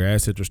that your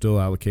assets are still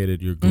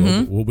allocated, your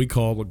global, what we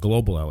call a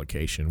global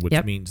allocation,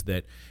 which means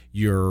that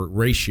your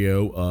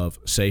ratio of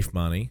safe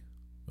money,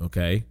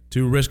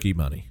 to risky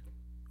money,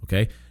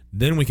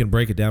 then we can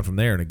break it down from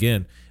there. And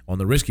again, on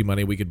the risky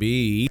money, we could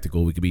be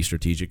ethical, we could be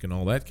strategic and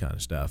all that kind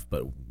of stuff,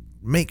 but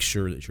make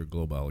sure that your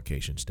global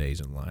allocation stays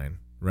in line,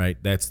 right?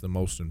 That's the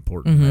most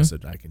important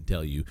message I can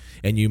tell you.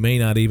 And you may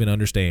not even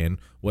understand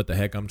what the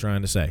heck I'm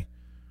trying to say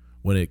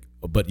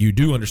but you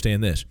do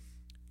understand this.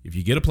 If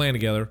you get a plan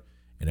together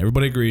and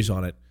everybody agrees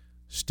on it,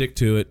 stick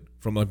to it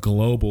from a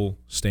global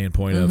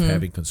standpoint of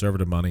having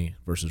conservative money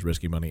versus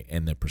risky money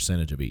and the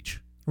percentage of each.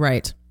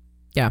 Right.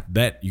 Yeah.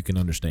 That you can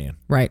understand.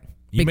 Right.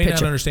 You may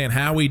not understand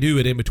how we do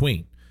it in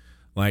between.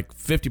 Like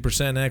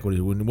 50%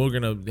 equity, when we're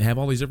going to have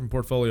all these different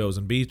portfolios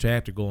and be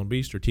tactical and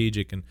be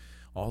strategic and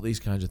all these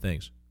kinds of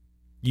things.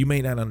 You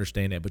may not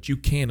understand that, but you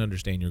can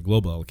understand your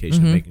global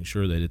allocation, making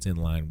sure that it's in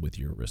line with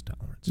your risk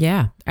tolerance.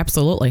 Yeah,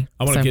 absolutely.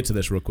 I want to get to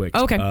this real quick.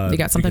 Okay, you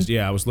got something? Because,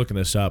 I was looking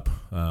this up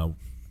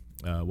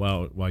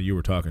while you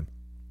were talking,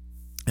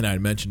 and I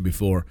had mentioned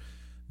before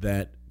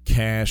that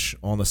cash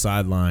on the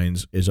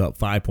sidelines is up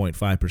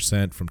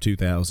 5.5% from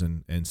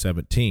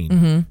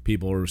 2017.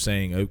 People are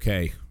saying,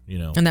 okay,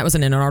 And that was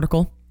in an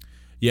article?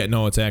 Yeah,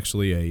 no, it's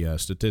actually a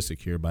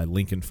statistic here by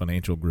Lincoln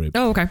Financial Group.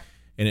 Oh, okay.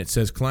 And it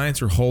says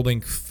clients are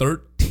holding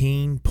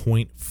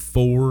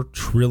 $13.4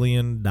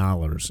 trillion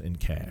in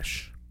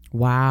cash.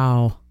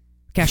 Wow.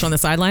 Cash on the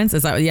sidelines?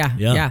 Is that,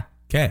 yeah.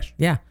 Cash.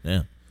 Yeah.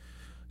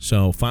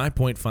 So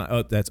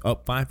 5.5, that's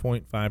up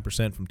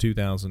 5.5% from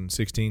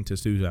 2016 to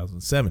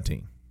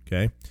 2017.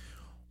 Okay.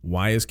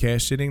 Why is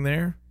cash sitting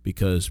there?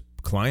 Because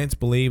clients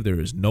believe there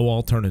is no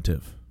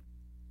alternative.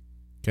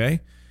 Okay.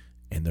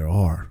 And there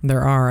are.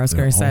 I was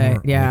going to say,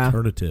 yeah.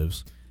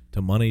 Alternatives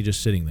to money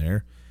just sitting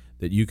there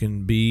that you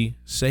can be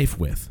safe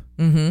with.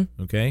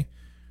 Mm-hmm. Okay?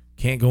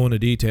 Can't go into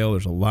detail.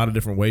 There's a lot of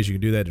different ways you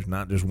can do that. There's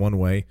not just one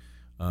way.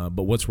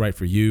 But what's right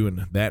for you,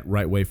 and that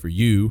right way for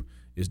you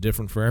is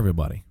different for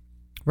everybody.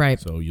 Right.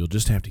 So you'll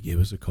just have to give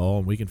us a call,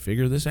 and we can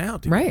figure this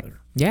out together. Right.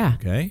 Yeah.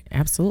 Okay?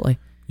 Absolutely.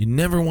 You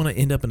never want to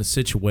end up in a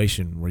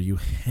situation where you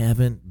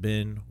haven't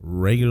been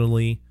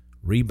regularly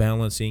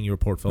rebalancing your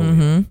portfolio.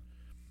 Mm-hmm.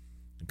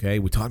 Okay?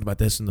 We talked about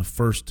this in the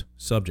first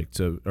subject,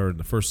 or in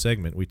the first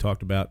segment. We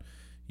talked about,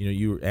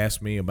 you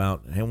asked me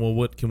about, hey, well,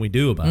 what can we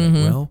do about it?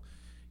 Well,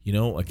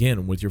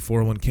 again, with your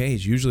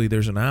 401ks, usually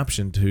there's an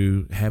option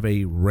to have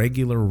a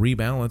regular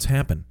rebalance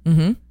happen.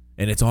 Mm-hmm.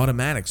 And it's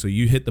automatic. So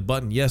you hit the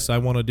button, yes, I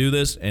want to do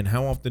this. And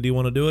how often do you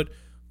want to do it?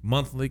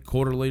 Monthly,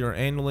 quarterly, or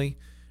annually?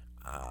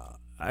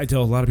 I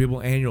tell a lot of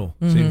people annual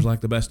seems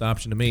like the best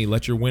option to me.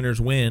 Let your winners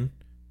win,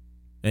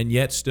 and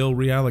yet still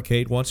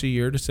reallocate once a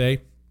year to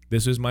say,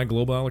 this is my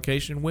global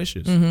allocation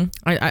wishes. Mm-hmm.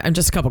 I'm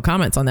just a couple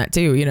comments on that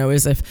too.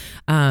 Is if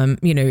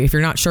if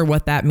you're not sure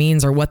what that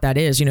means or what that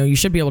is, you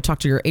should be able to talk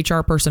to your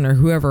HR person or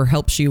whoever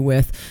helps you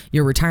with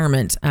your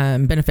retirement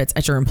benefits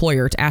at your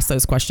employer to ask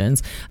those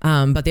questions.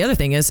 But the other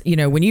thing is,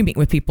 when you meet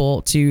with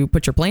people to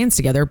put your plans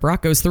together,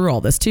 Brock goes through all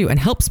this too and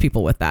helps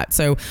people with that.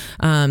 So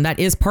that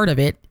is part of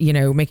it.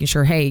 Making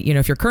sure, hey,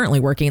 if you're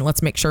currently working,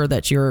 let's make sure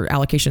that your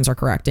allocations are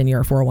correct in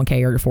your 401k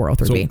or your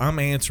 403b. So I'm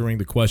answering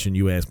the question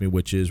you asked me,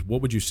 which is,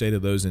 what would you say to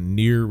those in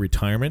near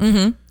retirement?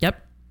 Mm-hmm.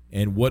 Yep.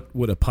 And what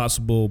would a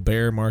possible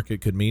bear market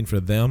could mean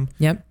for them?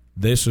 Yep.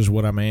 This is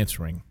what I'm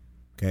answering.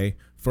 Okay.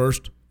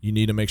 First, you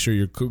need to make sure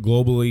you're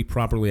globally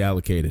properly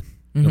allocated.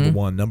 Number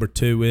one. Number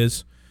two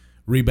is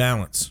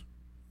rebalance.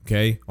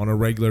 Okay. On a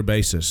regular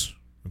basis.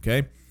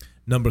 Okay.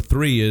 Number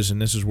three is, and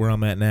this is where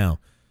I'm at now,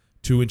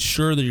 to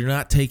ensure that you're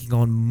not taking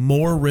on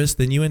more risk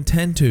than you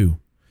intend to.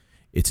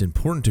 It's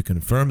important to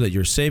confirm that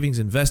your savings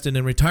invested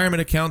in retirement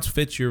accounts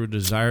fits your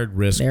desired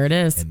risk. There it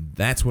is. And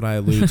that's what I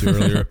alluded to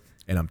earlier.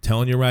 And I'm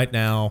telling you right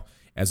now,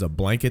 as a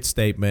blanket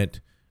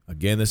statement,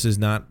 again, this is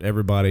not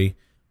everybody,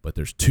 but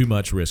there's too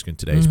much risk in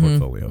today's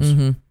portfolios.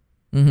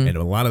 And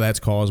a lot of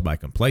that's caused by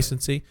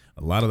complacency.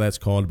 A lot of that's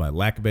caused by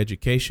lack of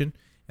education.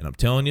 And I'm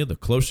telling you, the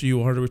closer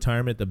you are to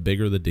retirement, the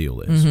bigger the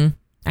deal is.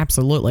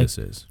 Absolutely. This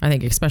is. I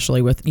think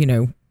especially with,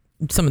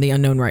 some of the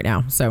unknown right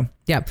now. So,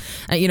 yeah.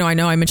 I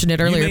know I mentioned it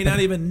earlier. You may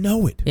not even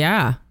know it.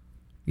 Yeah.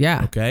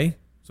 Yeah. Okay.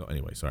 So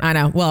anyway, sorry. I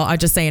know. Well, I'm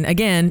just saying,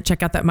 again,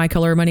 check out that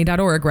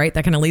mycolormoney.org, right?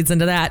 That kind of leads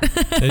into that.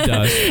 It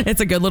does.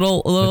 It's a good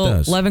little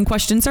 11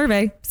 question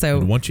survey. So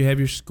and once you have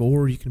your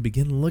score, you can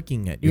begin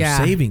looking at your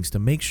savings to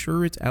make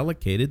sure it's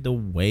allocated the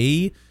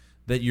way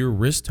that your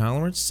risk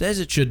tolerance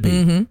says it should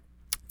be.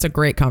 It's a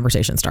great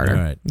conversation starter.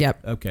 All right.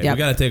 Yep. Okay. Yep. We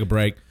got to take a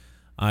break.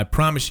 I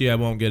promise you I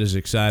won't get as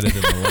excited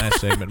in the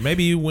last segment.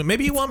 Maybe you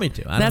want me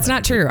to. That's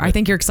not true. I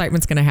think your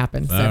excitement's going to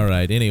happen. So. All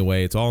right.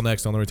 Anyway, it's all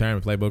next on the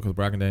Retirement Playbook with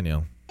Brock and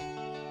Danielle.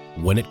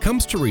 When it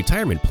comes to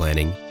retirement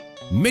planning,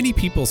 many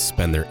people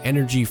spend their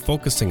energy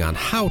focusing on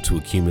how to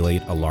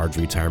accumulate a large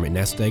retirement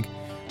nest egg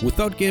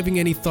without giving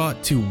any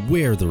thought to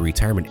where the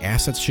retirement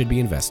assets should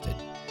be invested.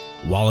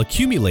 While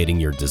accumulating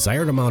your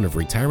desired amount of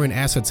retirement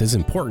assets is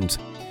important,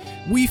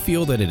 we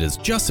feel that it is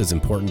just as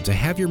important to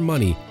have your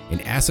money in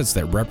assets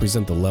that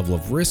represent the level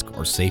of risk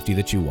or safety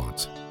that you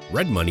want.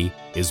 Red money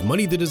is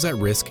money that is at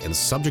risk and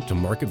subject to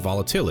market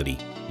volatility.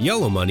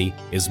 Yellow money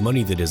is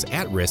money that is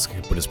at risk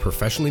but is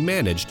professionally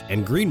managed,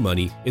 and green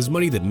money is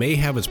money that may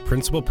have its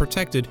principal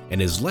protected and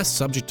is less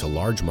subject to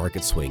large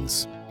market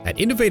swings.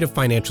 At Innovative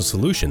Financial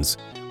Solutions,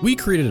 we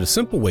created a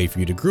simple way for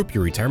you to group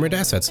your retirement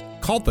assets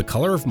called the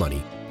Color of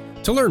Money.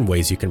 To learn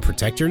ways you can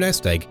protect your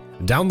nest egg,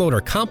 download our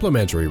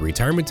complimentary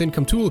Retirement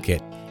Income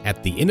Toolkit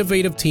at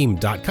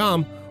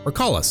theinnovativeteam.com or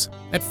call us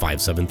at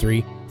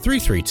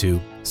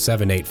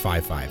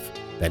 573-332-7855.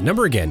 That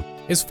number again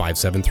is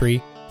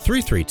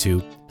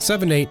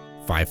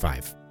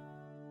 573-332-7855.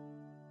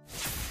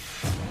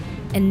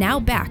 And now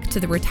back to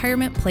the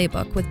Retirement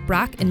Playbook with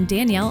Brock and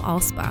Danielle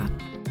Alspa.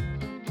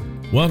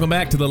 Welcome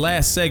back to the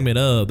last segment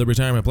of the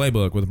Retirement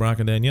Playbook with Brock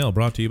and Danielle,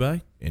 brought to you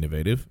by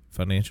Innovative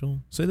Financial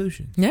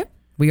Solutions. Yep.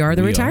 We are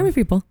the retirement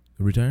people.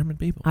 The retirement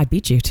people. I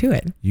beat you to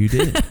it. You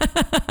did.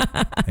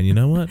 And you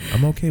know what?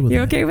 I'm okay with that.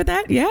 You okay with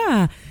that?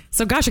 Yeah.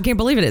 So gosh, I can't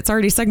believe it. It's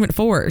already segment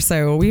 4.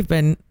 So we've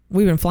been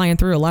flying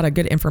through a lot of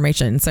good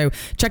information. So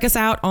check us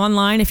out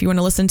online if you want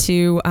to listen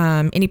to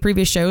any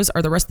previous shows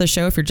or the rest of the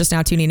show. If you're just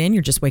now tuning in,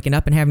 you're just waking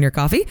up and having your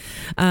coffee.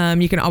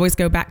 You can always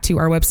go back to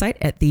our website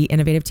at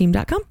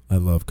theinnovativeteam.com. I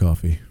love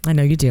coffee. I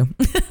know you do.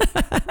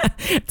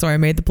 That's why I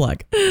made the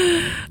plug.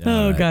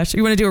 Right. Gosh.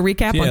 You want to do a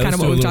recap on kind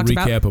of what we've talked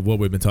about? Recap of what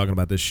we've been talking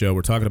about this show.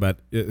 We're talking about,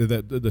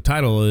 the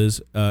title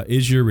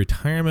is your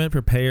retirement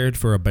prepared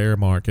for a bear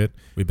market?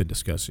 We've been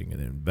discussing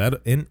an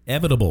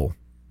inevitable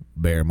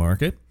bear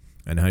market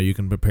and how you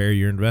can prepare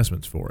your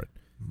investments for it.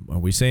 Are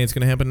we saying it's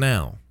going to happen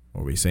now?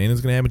 Are we saying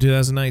it's going to happen in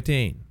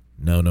 2019?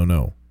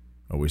 No.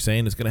 Are we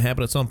saying it's going to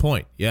happen at some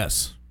point?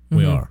 Yes,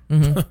 we are.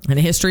 And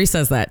history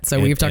says that. So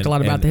we've talked a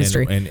lot about the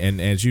history.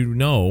 And as you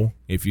know,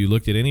 if you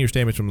looked at any of your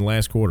statements from the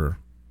last quarter,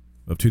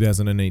 of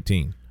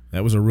 2018.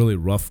 That was a really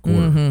rough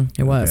quarter.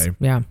 It was,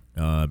 yeah.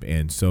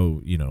 And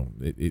so,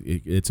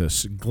 it's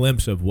a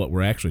glimpse of what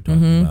we're actually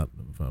talking about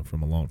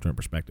from a long-term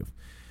perspective.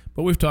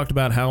 But we've talked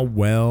about how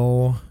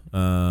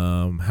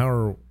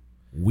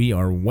we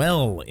are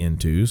well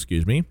into,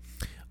 the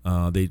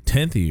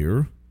 10th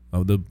year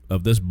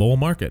of this bull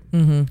market.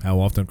 How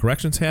often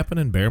corrections happen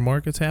and bear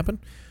markets happen.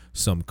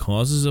 Some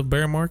causes of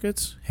bear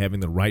markets, having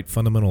the right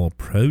fundamental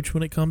approach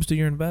when it comes to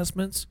your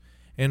investments,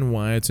 and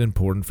why it's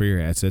important for your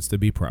assets to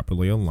be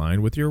properly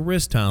aligned with your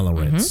risk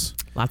tolerance.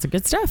 Lots of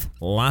good stuff.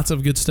 Lots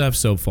of good stuff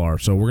so far.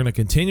 So we're going to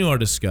continue our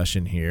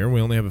discussion here. We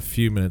only have a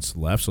few minutes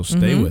left, so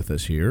stay with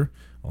us here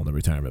on the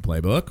Retirement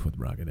Playbook with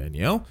Brock and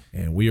Danielle.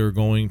 And we are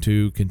going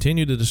to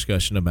continue the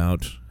discussion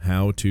about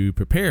how to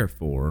prepare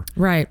for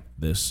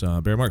this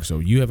bear market. So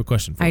you have a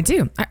question for me. I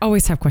do. I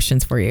always have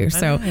questions for you.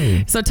 So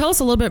tell us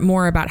a little bit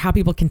more about how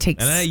people can take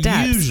steps.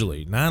 I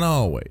usually, not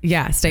always.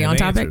 Yeah, stay on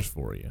topic. Answers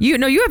for you.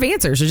 You have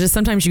answers. It's just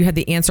sometimes you had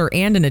the answer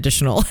and an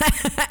additional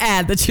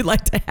ad that you'd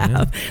like to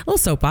have. A little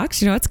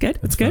soapbox, it's good.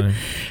 It's good. Fine.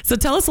 So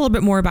tell us a little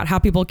bit more about how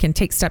people can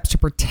take steps to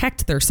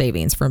protect their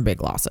savings from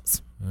big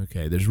losses.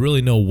 Okay, there's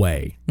really no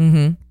way.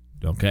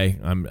 Okay,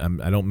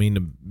 I don't mean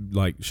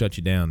to shut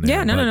you down there.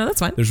 Yeah, no, that's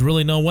fine. There's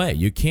really no way.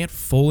 You can't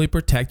fully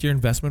protect your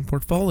investment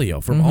portfolio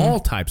from all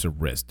types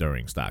of risk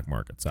during stock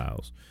market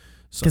cycles.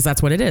 Because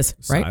that's what it is,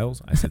 right?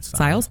 Cycles? I said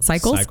cycles.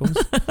 Cycles?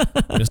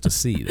 Just a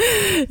C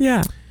there.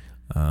 Yeah.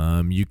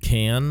 You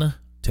can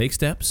take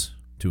steps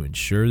to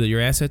ensure that your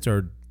assets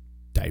are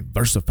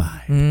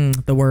diversified.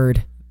 The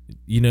word.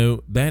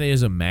 That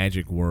is a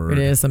magic word. It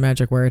is a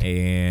magic word.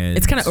 And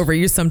it's kind of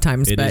overused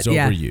sometimes, it is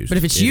overused. But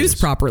if it's used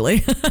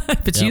properly,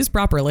 used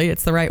properly,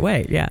 it's the right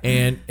way. Yeah.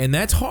 And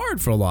that's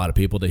hard for a lot of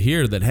people to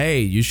hear that,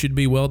 hey, you should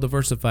be well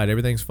diversified.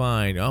 Everything's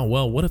fine. Oh,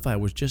 well, what if I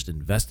was just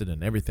invested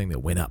in everything that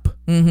went up?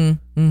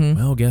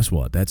 Well, guess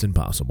what? That's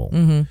impossible.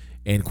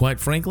 And quite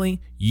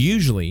frankly,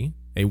 usually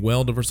a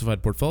well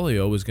diversified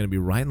portfolio is going to be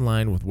right in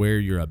line with where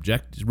your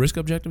risk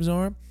objectives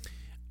are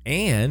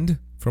and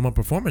from a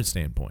performance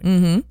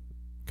standpoint.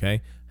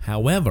 Okay.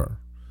 However,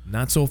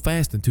 not so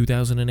fast in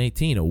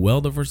 2018. A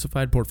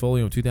well-diversified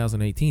portfolio in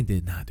 2018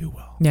 did not do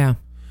well. Yeah.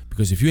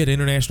 Because if you had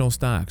international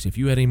stocks, if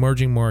you had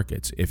emerging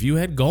markets, if you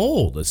had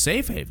gold, a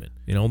safe haven,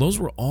 those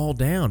were all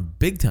down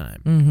big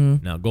time.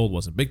 Now, gold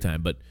wasn't big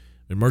time, but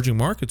emerging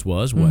markets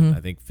was, I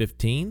think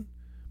 15%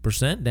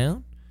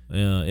 down.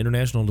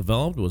 International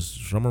developed was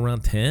somewhere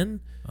around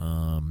 10.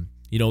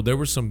 There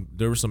were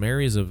some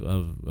areas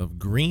of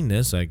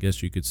greenness, I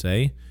guess you could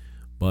say.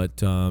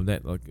 But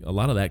a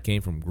lot of that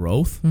came from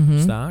growth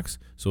stocks.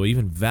 So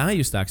even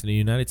value stocks in the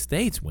United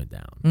States went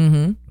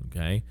down.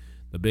 Okay,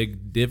 the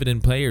big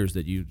dividend players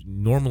that you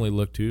normally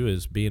look to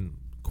as being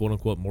quote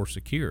unquote more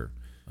secure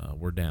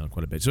were down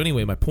quite a bit. So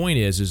anyway, my point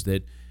is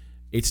that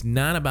it's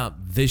not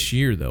about this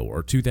year though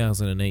or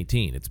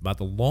 2018. It's about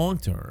the long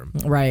term.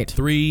 Right.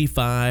 3,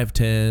 5,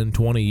 10,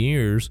 20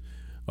 years.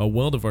 A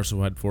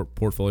well-diversified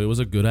portfolio is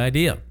a good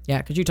idea. Yeah,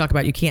 because you talk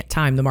about you can't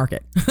time the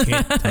market.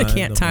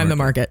 Can't time the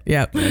market.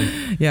 Yep.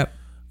 Okay. Yep.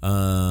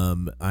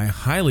 I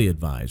highly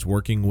advise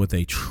working with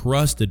a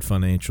trusted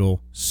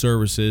financial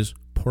services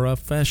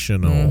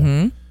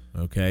professional,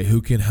 okay,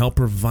 who can help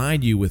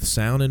provide you with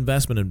sound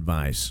investment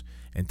advice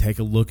and take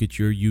a look at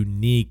your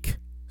unique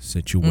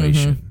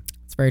situation.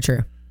 It's very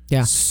true.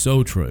 Yeah.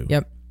 So true.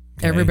 Yep.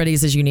 Okay.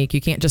 Everybody's is unique.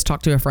 You can't just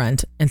talk to a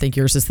friend and think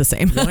yours is the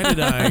same. Why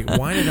did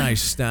I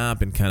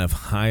stop and kind of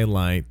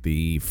highlight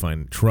the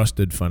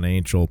trusted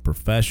financial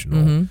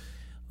professional?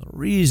 The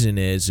reason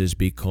is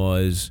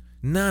because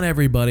not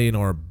everybody in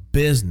our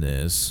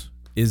business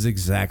is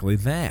exactly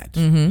that.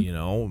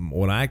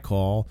 What I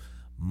call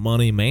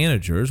money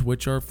managers,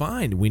 which are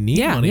fine. We need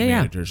money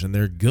managers, and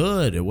they're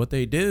good at what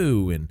they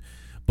do,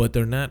 but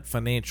they're not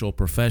financial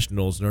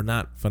professionals. They're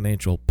not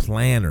financial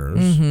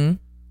planners.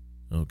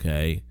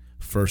 Okay.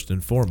 First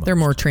and foremost, they're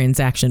more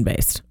transaction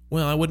based.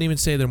 Well, I wouldn't even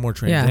say they're more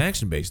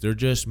transaction based. They're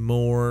just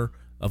more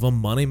of a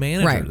money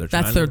manager. Right.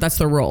 That's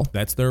their role.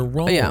 That's their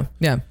role. Yeah.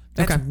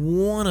 That's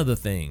one of the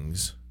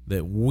things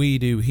that we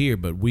do here.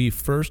 But we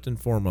first and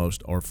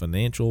foremost are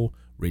financial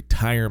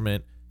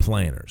retirement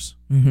planners.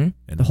 And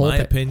the whole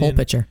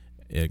picture.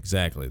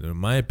 Exactly. In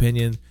my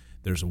opinion,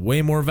 there's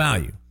way more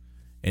value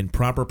in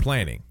proper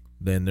planning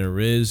than there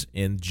is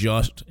in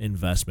just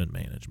investment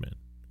management.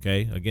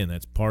 Okay. Again,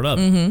 that's part of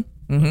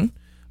it.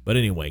 But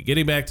anyway,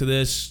 getting back to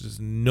this,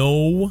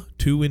 no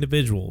two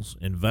individuals'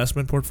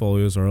 investment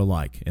portfolios are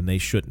alike, and they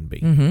shouldn't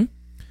be.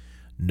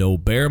 No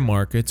bear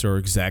markets are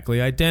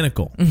exactly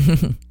identical.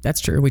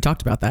 That's true. We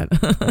talked about that.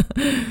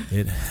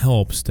 It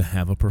helps to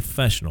have a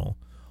professional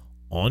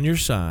on your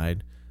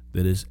side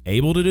that is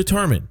able to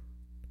determine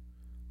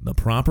the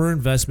proper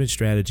investment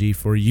strategy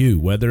for you,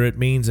 whether it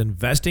means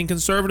investing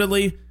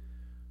conservatively,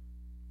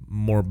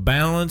 more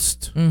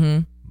balanced,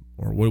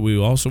 or what we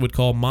also would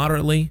call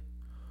moderately,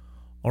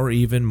 or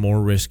even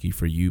more risky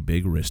for you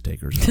big risk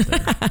takers out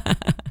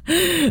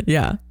there.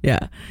 Yeah.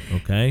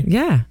 Okay?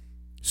 Yeah.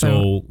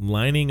 So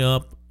lining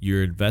up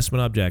your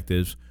investment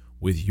objectives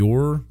with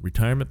your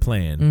retirement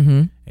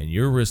plan and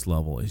your risk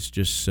level is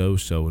just so,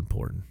 so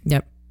important.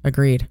 Yep.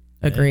 Agreed.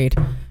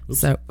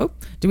 So,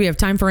 do we have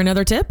time for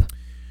another tip?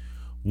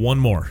 One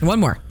more.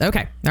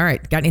 Okay. All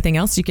right. Got anything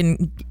else you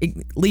can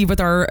leave with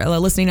our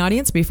listening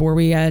audience before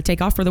we take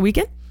off for the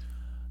weekend?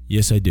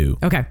 Yes, I do.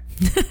 Okay.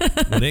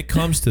 When it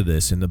comes to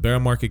this and the bear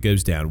market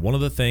goes down, one of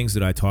the things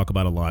that I talk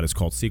about a lot is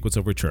called sequence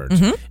of returns.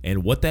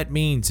 And what that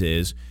means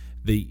is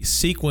the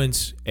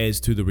sequence as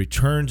to the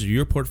returns of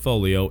your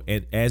portfolio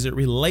and as it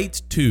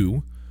relates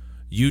to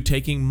you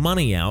taking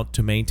money out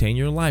to maintain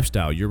your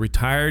lifestyle. You're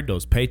retired.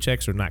 Those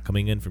paychecks are not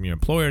coming in from your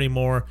employer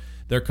anymore.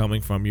 They're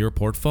coming from your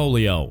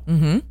portfolio.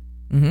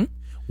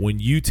 When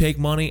you take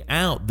money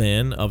out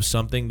then of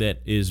something that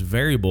is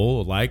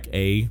variable, like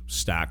a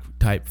stock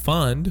type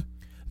fund,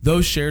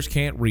 those shares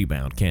can't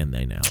rebound, can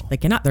they now? They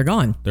cannot. They're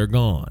gone. They're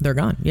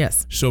gone.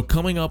 Yes. So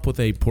coming up with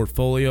a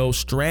portfolio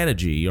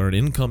strategy or an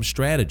income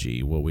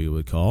strategy, what we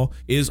would call,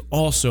 is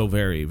also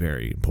very,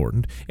 very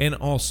important, and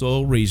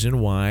also a reason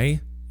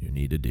why you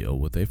need to deal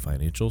with a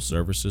financial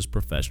services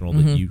professional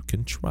that you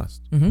can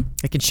trust.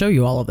 They can show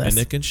you all of this. And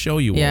they can show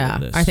you all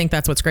of this. I think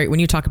that's what's great when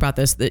you talk about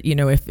this, that, you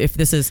know,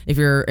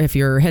 if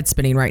your head's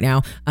spinning right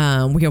now,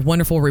 we have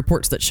wonderful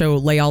reports that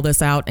lay all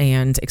this out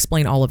and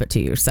explain all of it to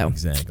you. So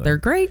exactly. They're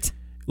great.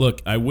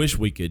 Look, I wish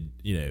we could,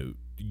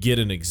 get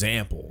an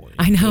example.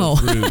 I know.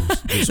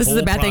 This is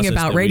the bad thing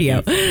about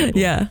radio.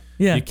 Yeah.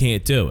 You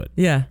can't do it.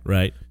 Yeah.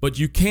 Right? But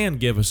you can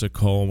give us a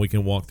call and we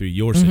can walk through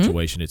your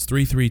situation. It's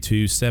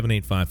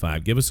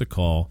 332-7855. Give us a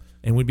call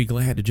and we'd be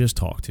glad to just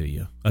talk to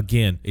you.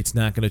 Again, it's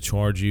not going to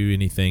charge you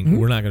anything.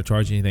 We're not going to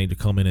charge you anything to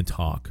come in and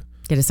talk.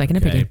 Get a second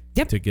opinion.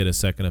 Yep. To get a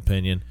second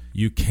opinion.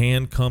 You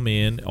can come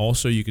in.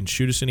 Also, you can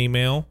shoot us an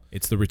email.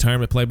 It's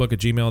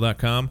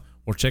theretirementplaybook@gmail.com.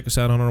 Or check us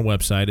out on our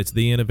website. It's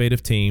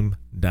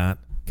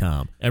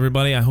theinnovativeteam.com.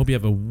 Everybody, I hope you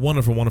have a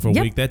wonderful, wonderful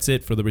week. That's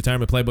it for the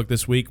Retirement Playbook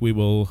this week. We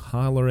will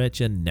holler at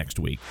you next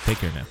week. Take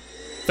care now.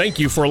 Thank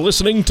you for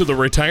listening to the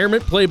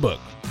Retirement Playbook.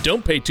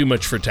 Don't pay too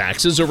much for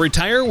taxes or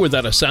retire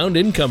without a sound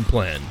income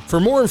plan. For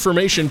more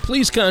information,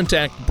 please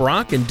contact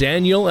Brock and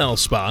Danielle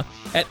Elspa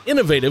at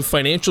Innovative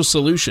Financial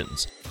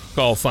Solutions.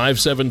 Call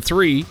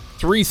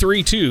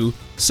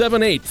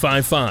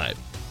 573-332-7855.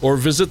 Or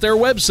visit their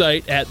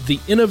website at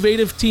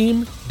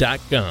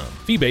theinnovativeteam.com.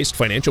 Fee-based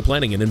financial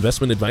planning and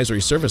investment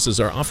advisory services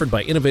are offered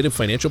by Innovative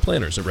Financial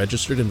Planners, a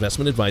registered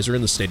investment advisor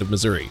in the state of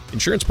Missouri.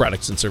 Insurance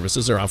products and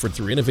services are offered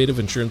through Innovative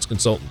Insurance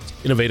Consultants.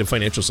 Innovative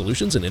Financial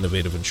Solutions and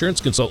Innovative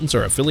Insurance Consultants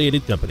are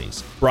affiliated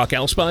companies. Brock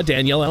Elspa,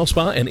 Danielle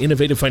Elspa, and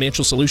Innovative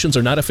Financial Solutions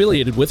are not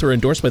affiliated with or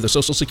endorsed by the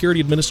Social Security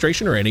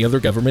Administration or any other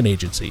government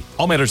agency.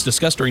 All matters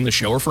discussed during the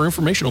show are for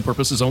informational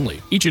purposes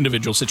only. Each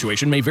individual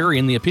situation may vary,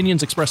 and the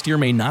opinions expressed here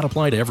may not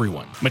apply to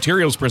everyone.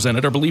 Materials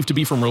presented are believed to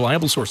be from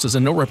reliable sources,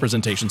 and no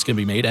representations can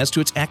be made as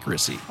to its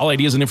accuracy. All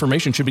ideas and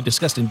information should be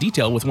discussed in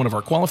detail with one of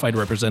our qualified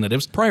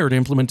representatives prior to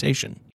implementation.